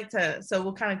 we like to, so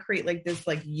we'll kind of create like this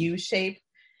like U shape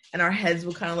and our heads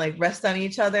will kind of like rest on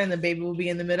each other and the baby will be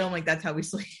in the middle. I'm like, that's how we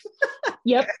sleep.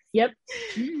 Yep.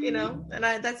 You know, and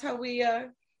that's how we,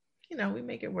 we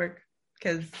make it work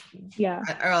because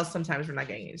or else sometimes we're not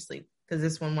getting any sleep because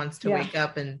this one wants to wake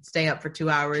up and stay up for 2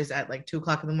 hours at like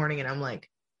 2:00 in the morning. And I'm like,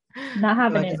 not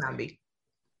having like a zombie.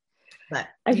 But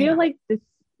I feel like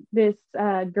this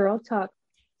girl talk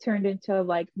turned into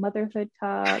like motherhood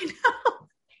talk.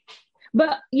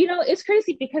 But you know, it's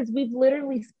crazy because we've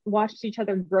literally watched each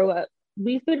other grow up.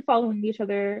 We've been following each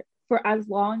other for as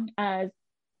long as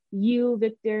you,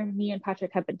 Victor, me, and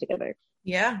Patrick have been together.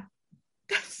 Yeah.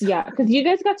 Yeah, because you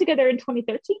guys got together in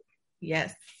 2013.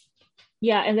 Yes.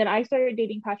 Yeah, and then I started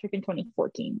dating Patrick in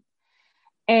 2014.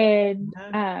 And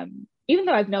even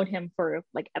though I've known him for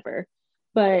like ever,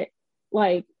 but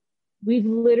like we've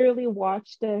literally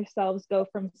watched ourselves go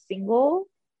from single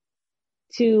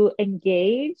to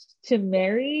engaged to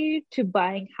married to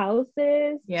buying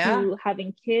houses to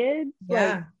having kids.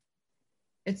 Yeah. Like,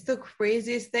 it's the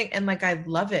craziest thing. And like, I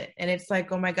love it. And it's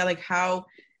like, oh my God, like how,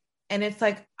 and it's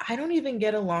like, I don't even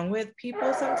get along with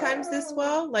people sometimes this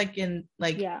well, like in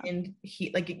real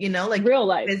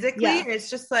life, physically. Yeah. And it's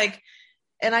just like,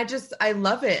 and I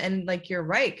love it. And like, you're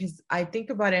right. Cause I think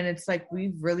about it and it's like,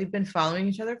 we've really been following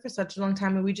each other for such a long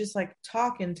time. And we just like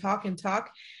talk. And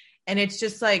it's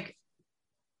just like,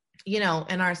 you know,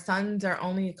 and our sons are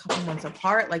only a couple months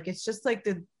apart. Like, it's just like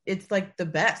it's like the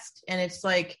best. And it's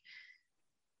like,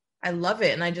 I love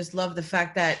it. And I just love the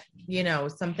fact that, you know,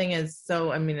 something is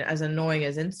so, I mean, as annoying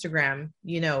as Instagram,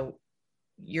 you know,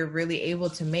 you're really able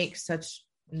to make such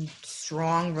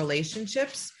strong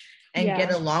relationships and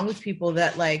get along with people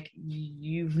that like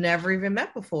you've never even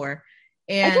met before.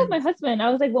 I told And my husband, I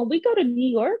was like, when we go to New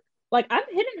York, like I'm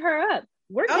hitting her up.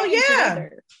 We're oh getting yeah.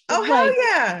 together. Oh It's hell like,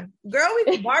 yeah. Girl, we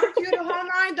can barbecue the whole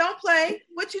nine. Don't play.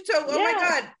 What you told? Oh my yeah,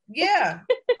 God. Yeah.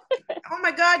 Oh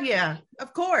my God, yeah.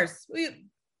 Of course. We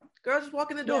girl just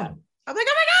walk in the door. yeah, I'm like,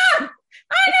 oh my God.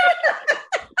 I know.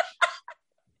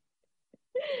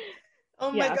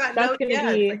 Oh my yeah. God. That's No, gonna yeah,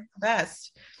 it's like be, the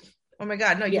best. Oh my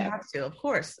God. No, you yeah. have to, of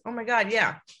course. Oh my God,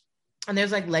 yeah. And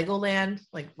there's like Legoland,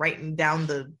 like right down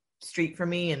the street from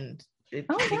me, and I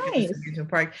Oh, think it's just nice. amusement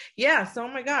park. Yeah. So, oh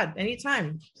my God,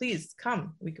 anytime, please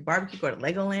come. We could barbecue, go to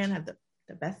Legoland, have the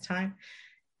best time.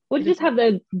 We'll just have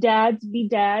the dads be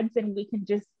dads, and we can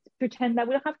just pretend that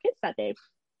we don't have kids that day.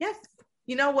 Yes.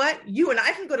 You know what? You and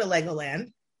I can go to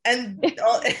Legoland, and and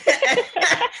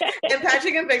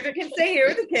Patrick and Victor can stay here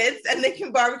with the kids, and they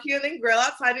can barbecue and then grill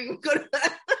outside, and go to.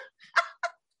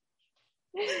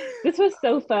 This was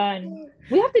so fun.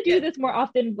 We have to do Yes. this more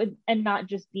often with, and not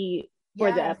just be for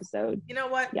the Yes. episode. You know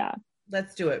what? Yeah.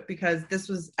 Let's do it, because this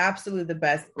was absolutely the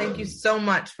best. Thank you so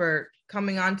much for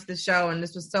coming on to the show, and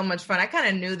this was so much fun. I kind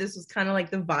of knew this was kind of like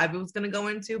the vibe it was going to go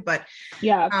into, but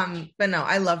Yeah. but no,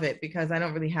 I love it because I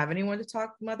don't really have anyone to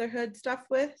talk motherhood stuff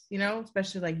with, you know,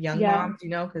 especially like young Yeah. moms, you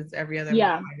know, because every other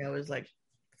Yeah. mom I know is like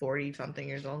 40 something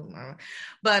years old.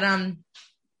 But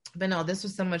no, this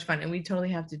was so much fun, and we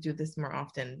totally have to do this more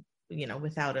often, you know,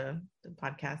 without the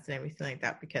podcast and everything like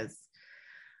that, because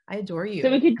I adore you.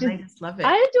 So we could and I just love it.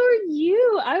 I adore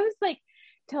you. I was like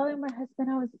telling my husband,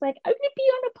 I was like, I'm gonna be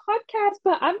on a podcast,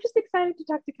 but I'm just excited to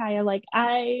talk to Kaya. Like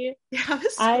I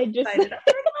was so I just excited. I was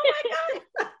like, oh my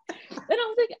God. and I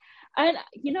was like, and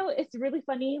you know, it's really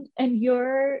funny. And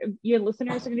your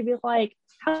listeners are gonna be like,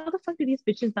 how the fuck do these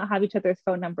bitches not have each other's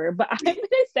phone number? But I'm gonna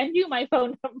send you my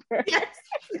phone number. Yes.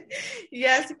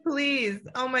 Yes, please.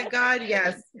 Oh my God,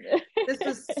 yes. This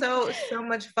was so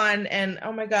much fun. And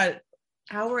oh my God,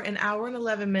 an hour and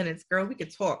 11 minutes, girl. We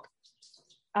could talk.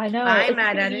 I know. I'm It's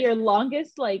mad gonna at be it. your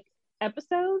longest like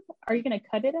episode. Are you gonna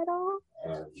cut it at all?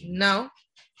 No.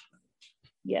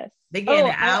 Yes. They get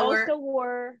an I hour. also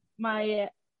wore my,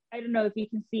 I don't know if you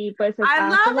can see, but it says I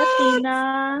Afro love it.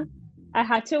 Latina. I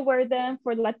had to wear them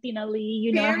for Latina Lee.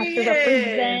 You know, I have to Period.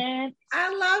 represent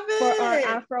I love for our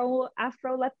it.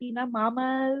 Afro Latina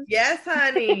mamas. Yes,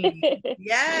 honey.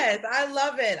 Yes, I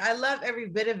love it. I love every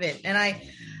bit of it. And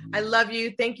I love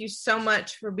you. Thank you so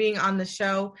much for being on the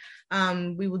show.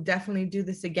 We will definitely do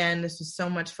this again. This was so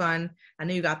much fun. I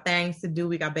know you got things to do.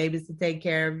 We got babies to take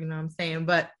care of, you know what I'm saying?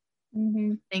 But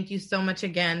thank you so much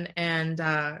again. And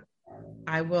I'll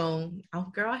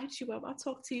hit you up. I'll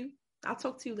talk to you. I'll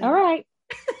talk to you later. All right.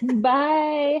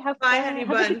 Bye. Have Bye, fun. honey Have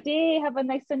a bun. good day. Have a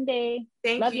nice Sunday.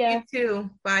 Thank Love you. ya. You too.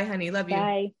 Bye, honey. Love you.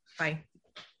 Bye. Bye.